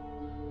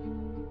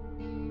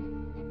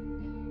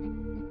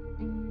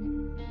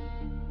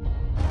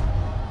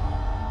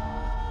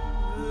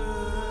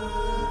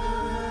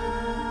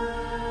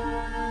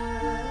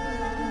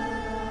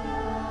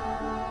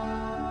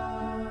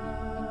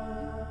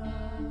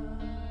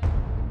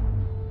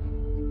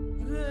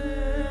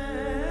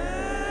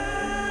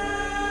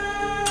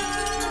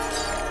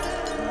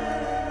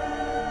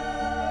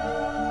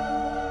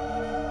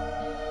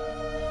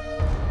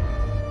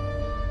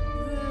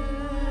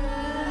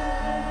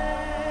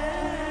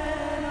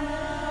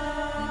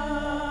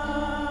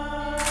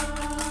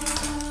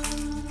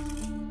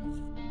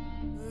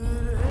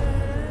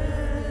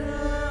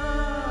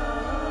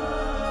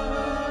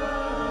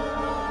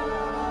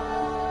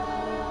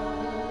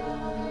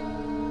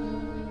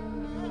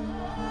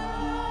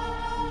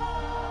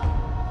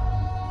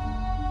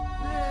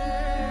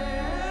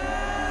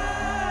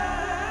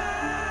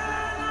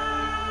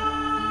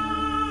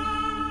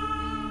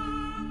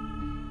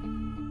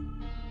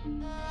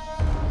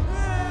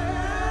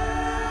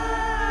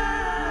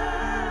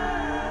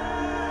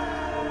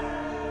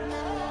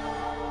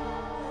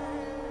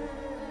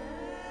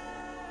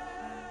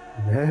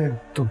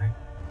 मैं तुम्हें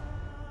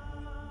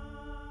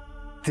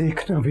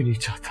देखना भी नहीं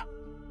चाहता।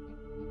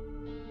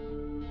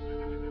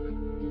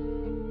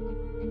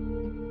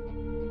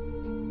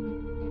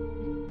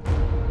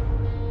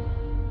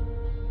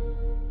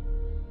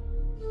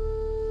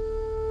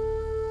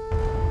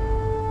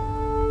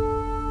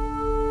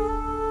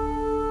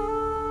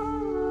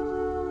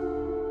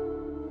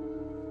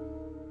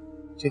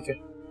 ठीक है,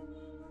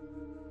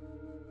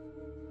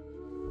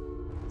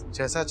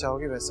 जैसा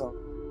चाहोगे वैसा हो।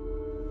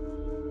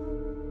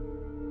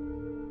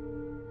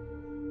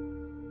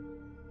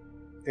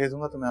 दे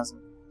दूंगा तुम्हें आजाद।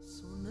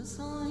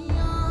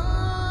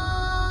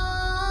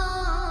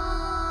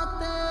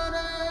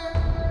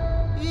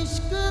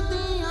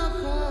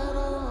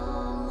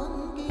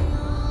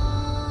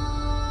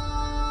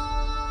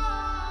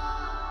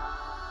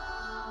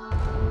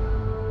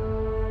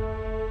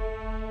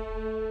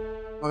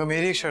 मगर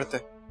मेरी एक शर्त है,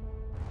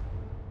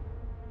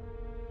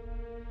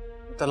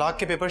 तलाक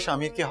के पेपर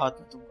शामिर के हाथ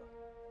में दूंगा।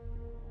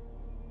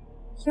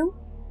 क्यों?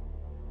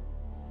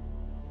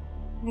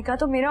 निकाह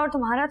तो मेरा और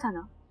तुम्हारा था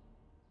ना,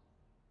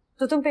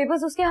 तो तुम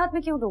पेपर्स उसके हाथ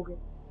में क्यों दोगे?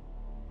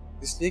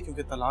 इसलिए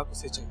क्योंकि तलाक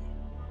उसे चाहिए।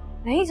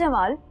 नहीं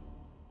जमाल,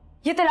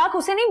 ये तलाक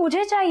उसे नहीं,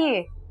 मुझे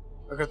चाहिए।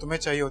 अगर तुम्हें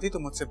चाहिए होती तो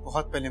मुझसे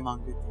बहुत पहले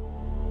मांग लेती।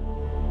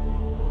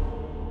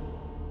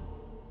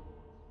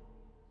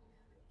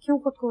 क्यों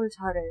खुद को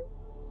उलझा रहे हो?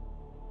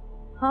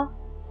 हाँ,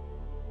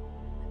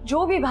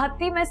 जो भी बात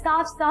थी मैं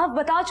साफ साफ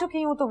बता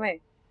चुकी हूँ तुम्हें।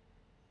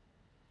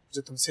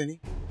 मुझे तुमसे नहीं,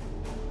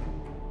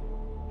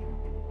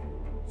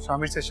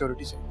 शामिर से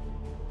श्योरिटी चाहिए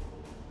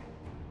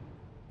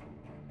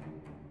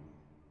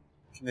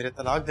कि मेरे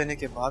तलाक देने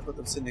के बाद वो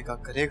तुमसे निकाह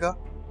करेगा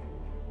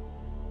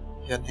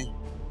या नहीं।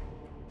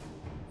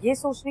 ये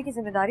सोचने की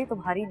जिम्मेदारी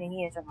तुम्हारी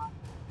नहीं है जमाल,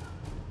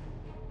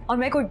 और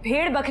मैं कोई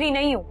भेड़ बकरी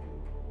नहीं हूं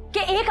कि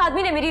एक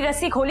आदमी ने मेरी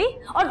रस्सी खोली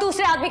और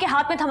दूसरे आदमी के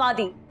हाथ में थमा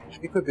दी।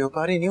 अभी कोई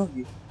व्यापारी नहीं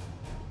होगी,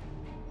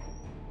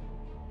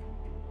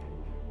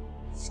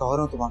 शौहर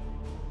हूं तुम्हारा।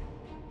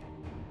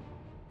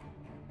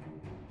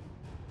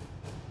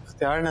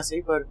 इख्तियार ना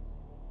सही पर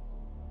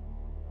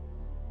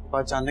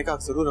बात जानने का हक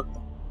जरूर रखता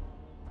हूं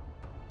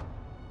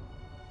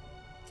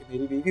कि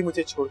मेरी बीवी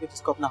मुझे छोड़ के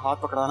जिसको अपना हाथ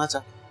पकड़ाना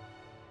चाहे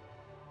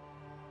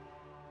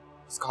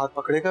उसका हाथ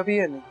पकड़ेगा भी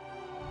या नहीं।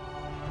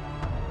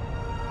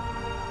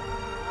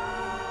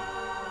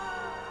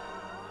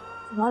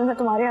 जमाल, मैं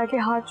तुम्हारे आगे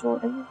हाथ जोड़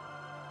रही हूँ,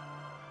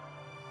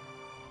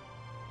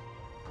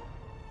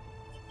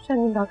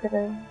 शर्मिंदा कर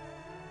रहे हो।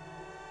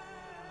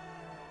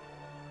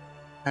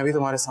 मैं भी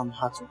तुम्हारे सामने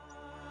हाथ जोड़ता हूं।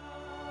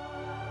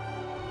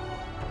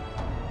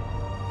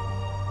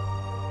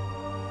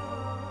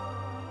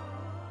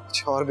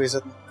 कुछ और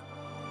बेइज्जत नहीं।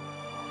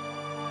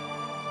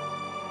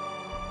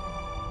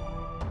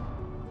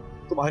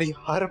 तुम्हारी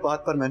हर बात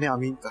पर मैंने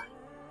आमीन कहा है,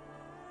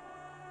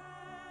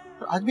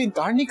 और आज भी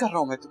इनकार नहीं कर रहा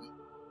हूं मैं तुम्हें।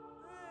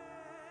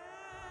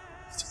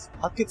 इस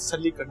बात की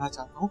तसल्ली करना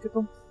चाहता हूं कि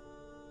तुम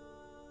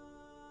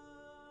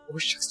वो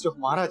शख्स जो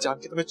हमारा जान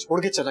के तुम्हें छोड़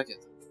के चला गया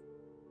था,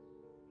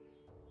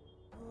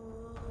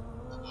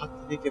 तलाक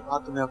देने के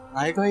बाद तुम्हें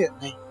अपनाएगा या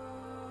नहीं।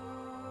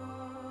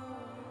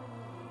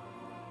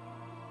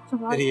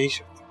 मेरी यही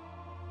शर्त है।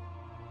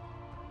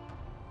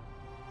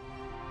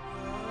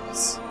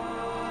 बस।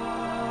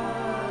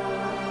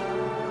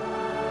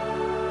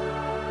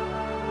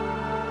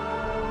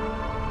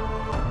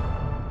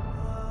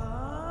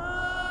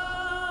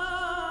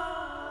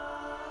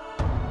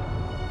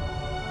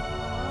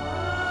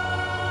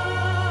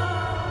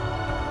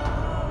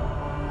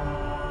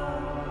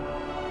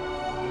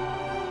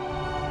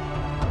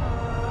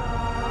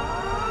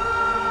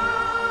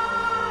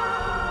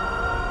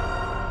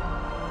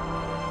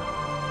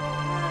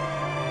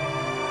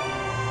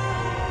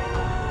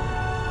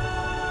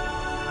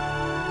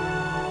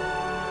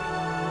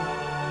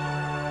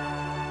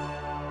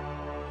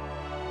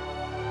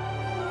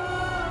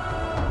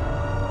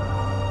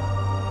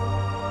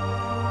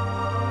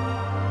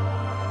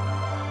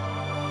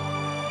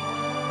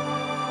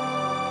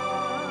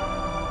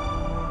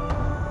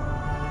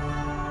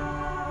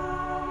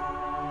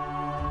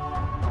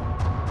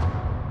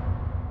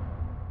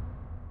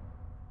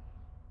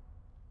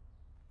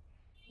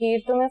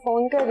 हीर तुम्हें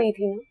फोन कर रही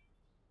थी ना?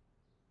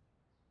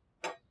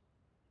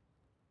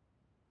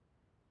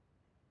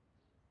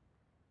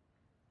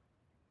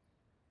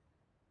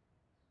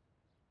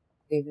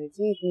 देवर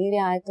जी, इतनी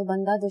रियायत तो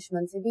बंदा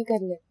दुश्मन से भी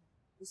कर लेता,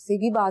 उससे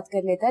भी बात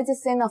कर लेता है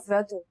जिससे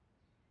नफरत हो,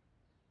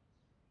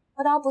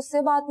 और आप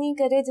उससे बात नहीं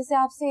कर रहे जिसे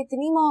आपसे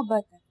इतनी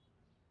मोहब्बत है।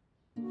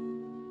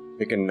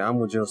 लेकिन ना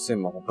मुझे उससे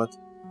मोहब्बत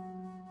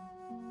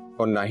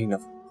और ना ही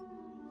नफरत।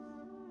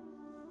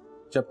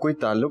 जब कोई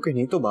ताल्लुक ही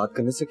नहीं तो बात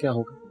करने से क्या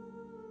होगा?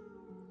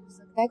 हो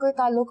सकता है कोई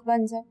ताल्लुक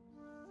बन जाए।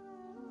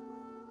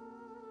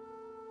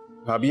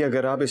 भाभी,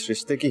 अगर आप इस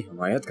रिश्ते की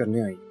हिमायत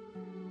करने आई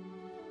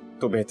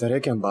तो बेहतर है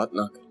कि हम बात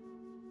ना करें।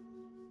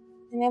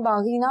 इतने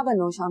बागी ना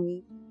बनो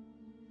शामीर।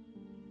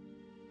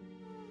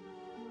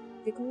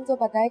 देखो, मुझे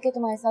पता है कि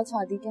तुम्हारे साथ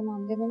शादी के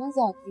मामले में ना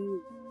ज्यादती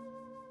हुई,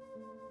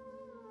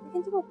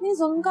 लेकिन तुम अपने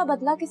जुल्म का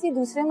बदला किसी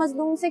दूसरे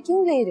मजलूम से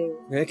क्यों ले रहे हो?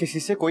 मैं किसी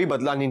से कोई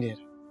बदला नहीं ले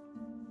रहा।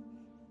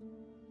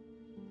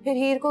 फिर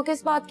हीर को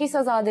किस बात की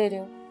सजा दे रहे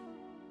हो?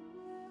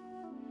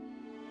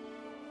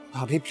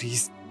 भाभी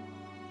प्लीज,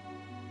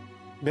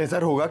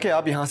 बेहतर होगा कि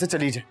आप यहां से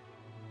चली जाएं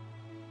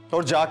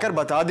और जाकर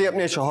बता दे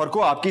अपने शौहर को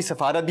आपकी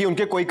सफारत भी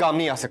उनके कोई काम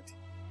नहीं आ सकती।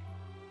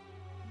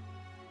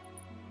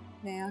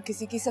 मैं यहाँ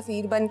किसी की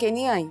सफीर बन के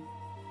नहीं आई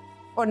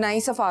और ना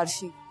ही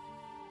सफारशी।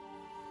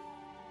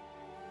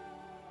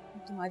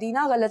 तुम्हारी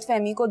ना गलत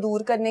फहमी को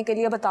दूर करने के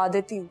लिए बता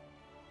देती हूँ,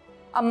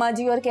 अम्मा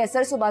जी और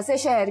कैसर सुबह से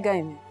शहर गए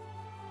हैं,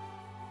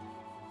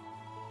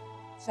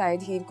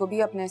 शायद हीर को भी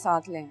अपने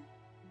साथ लें,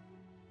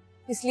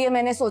 इसलिए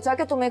मैंने सोचा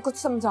कि तुम्हें कुछ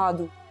समझा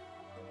दूं।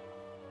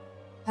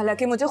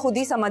 हालांकि मुझे खुद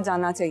ही समझ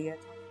जाना चाहिए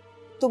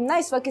था। तुम ना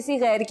इस वक्त किसी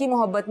गैर की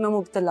मोहब्बत में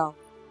मुब्तला हो,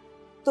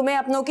 तुम्हें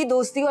अपनों की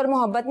दोस्ती और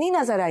मोहब्बत नहीं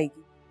नजर आएगी।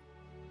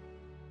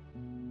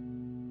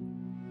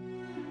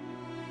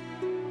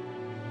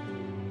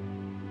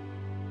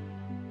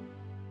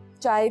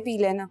 चाय पी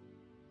लेना,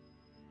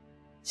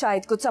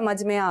 शायद कुछ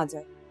समझ में आ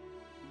जाए।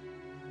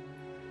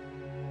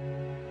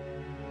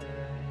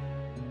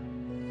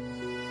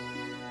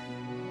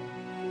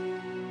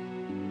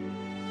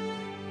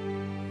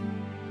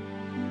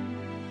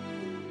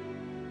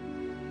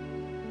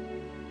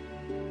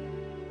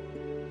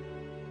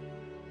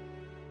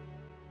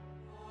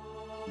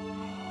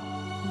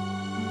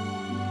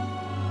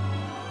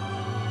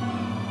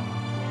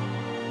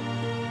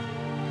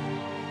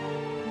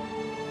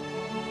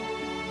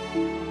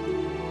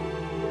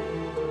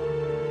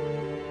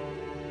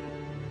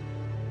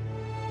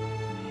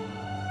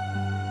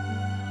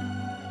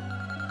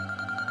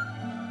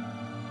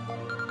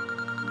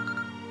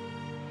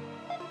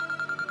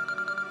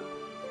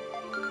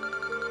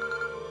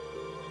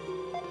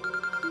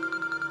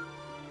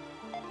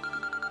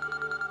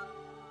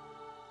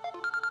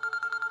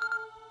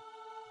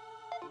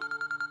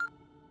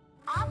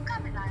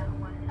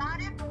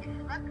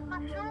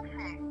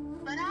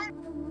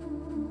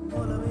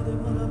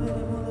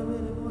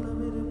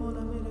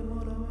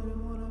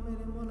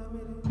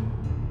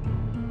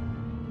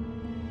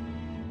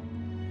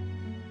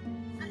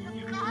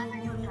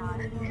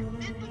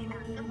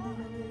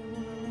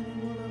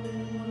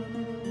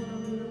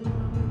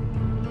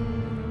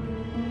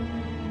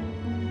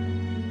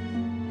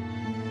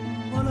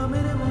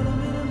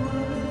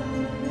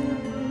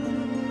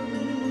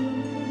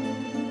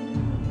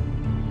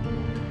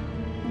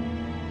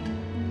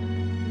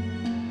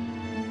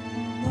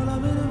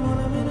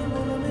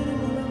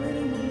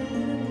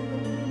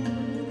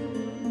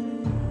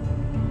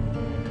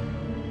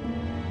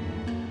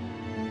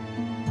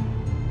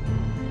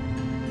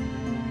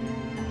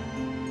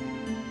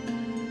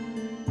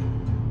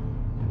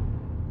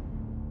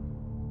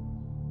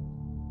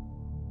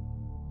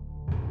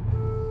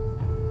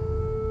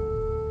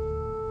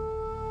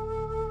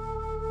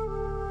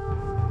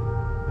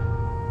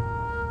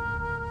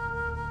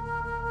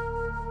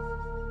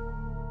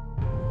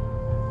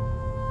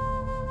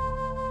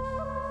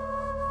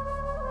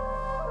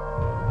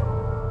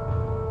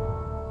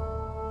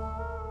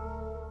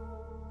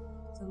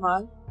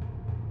 जमाल,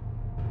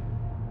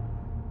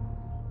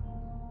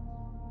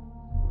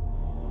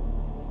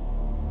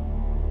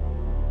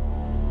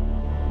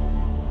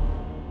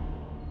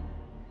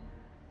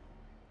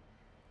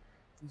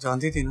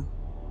 जानती थी ना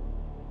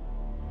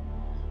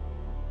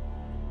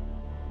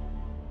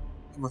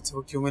कि मुझसे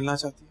वो क्यों मिलना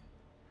चाहती है।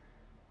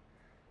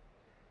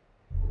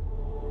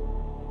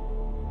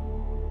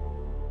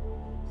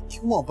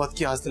 क्यों मोहब्बत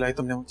की आस दिलाई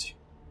तुमने मुझे।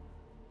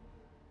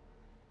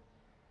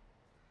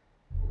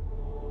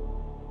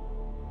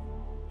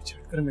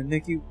 छुटकर मिलने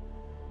की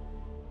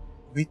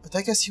उम्मीद पता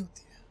है कैसी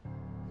होती है?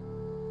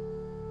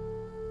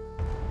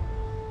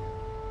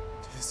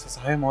 जैसे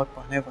सजाए मौत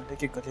पाने वाले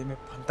के गले में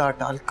फंदा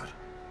डालकर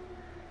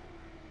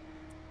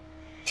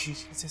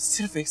खींचने से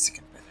सिर्फ 1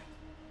 सेकंड पहले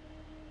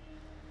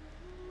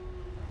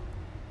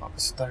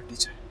वापस उतार दी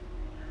जाए।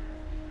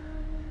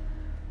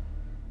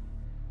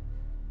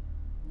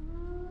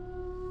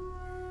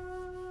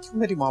 क्यों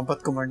मेरी मोहब्बत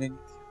को मरने नहीं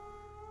दिया?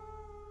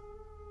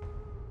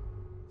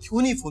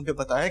 क्यों नहीं फोन पे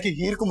बताया कि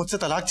हीर को मुझसे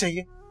तलाक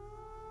चाहिए?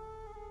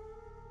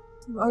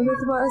 मैं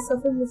तुम्हारा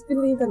सफर मुश्किल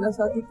नहीं करना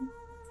चाहती थी,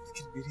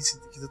 लेकिन मेरी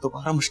जिंदगी तो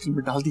दोबारा मुश्किल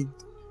में डाल दी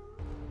तुमने।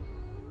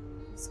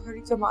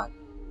 सॉरी जमाल।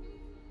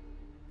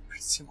 फिर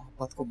से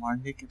मोहब्बत को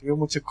मारने के लिए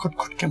मुझे खुद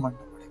के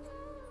मरना पड़ेगा।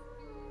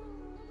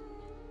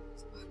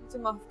 मुझे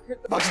माफ कर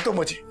दो। बख्श दो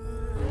मुझे।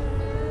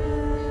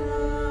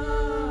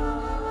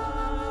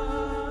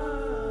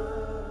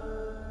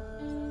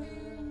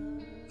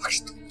 बख्श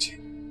दो मुझे।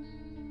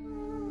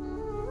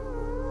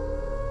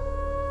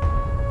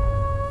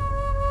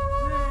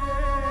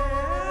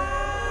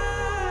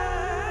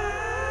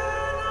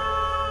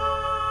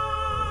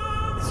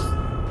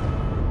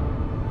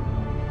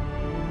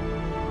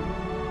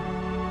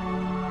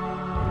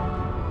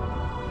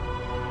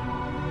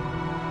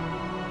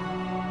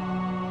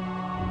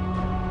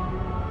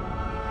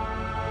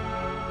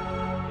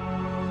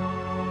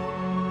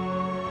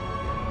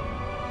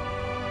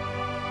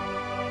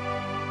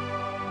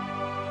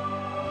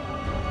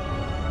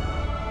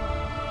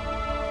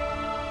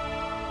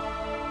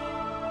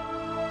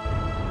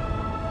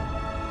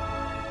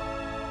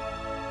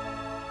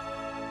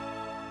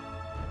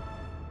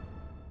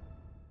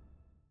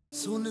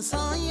 सुन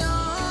साया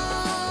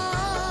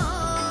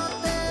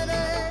तेरे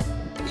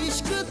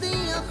इश्क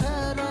दिया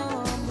खैरा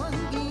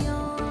मंगिया।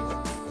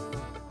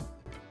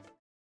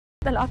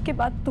 तलाक के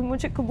बाद तुम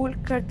मुझे कबूल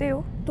करते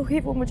हो तो ही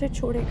वो मुझे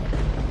छोड़ेगा।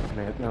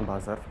 मैं इतना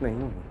बाज़र्फ नहीं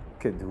हूँ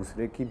कि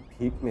दूसरे की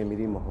भीख में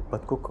मेरी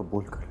मोहब्बत को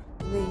कबूल कर।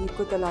 तुम्हें हीर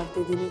को तलाक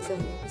दे देनी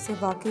चाहिए, उसे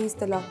वाकई इस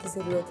तलाक की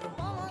जरूरत है।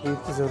 हीर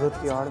की जरूरत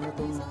की आड़ में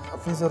तुम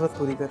अपनी जरूरत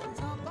पूरी कर रही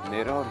हो।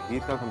 मेरा और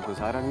हीर का हम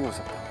गुजारा नहीं हो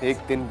सकता, एक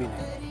दिन भी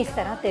नहीं। इस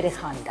तरह तेरे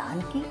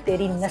खानदान की,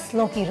 तेरी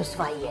नस्लों की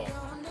रुसवाई है।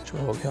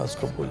 जो हो गया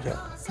उसको भूल जा,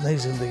 नई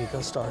जिंदगी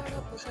का स्टार्ट लो।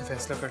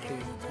 फैसला कर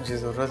लिया, मुझे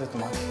जरूरत है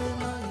तुम्हारी।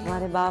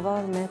 तुम्हारे बाबा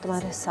और मैं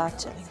तुम्हारे साथ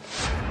चलेंगे,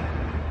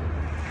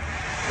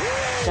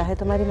 चाहे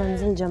तुम्हारी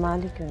मंजिल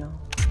जमाल ही क्यों ना हो।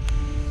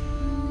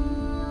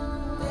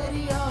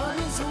 तेरी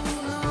आरज़ू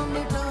ना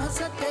मिटा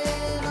सके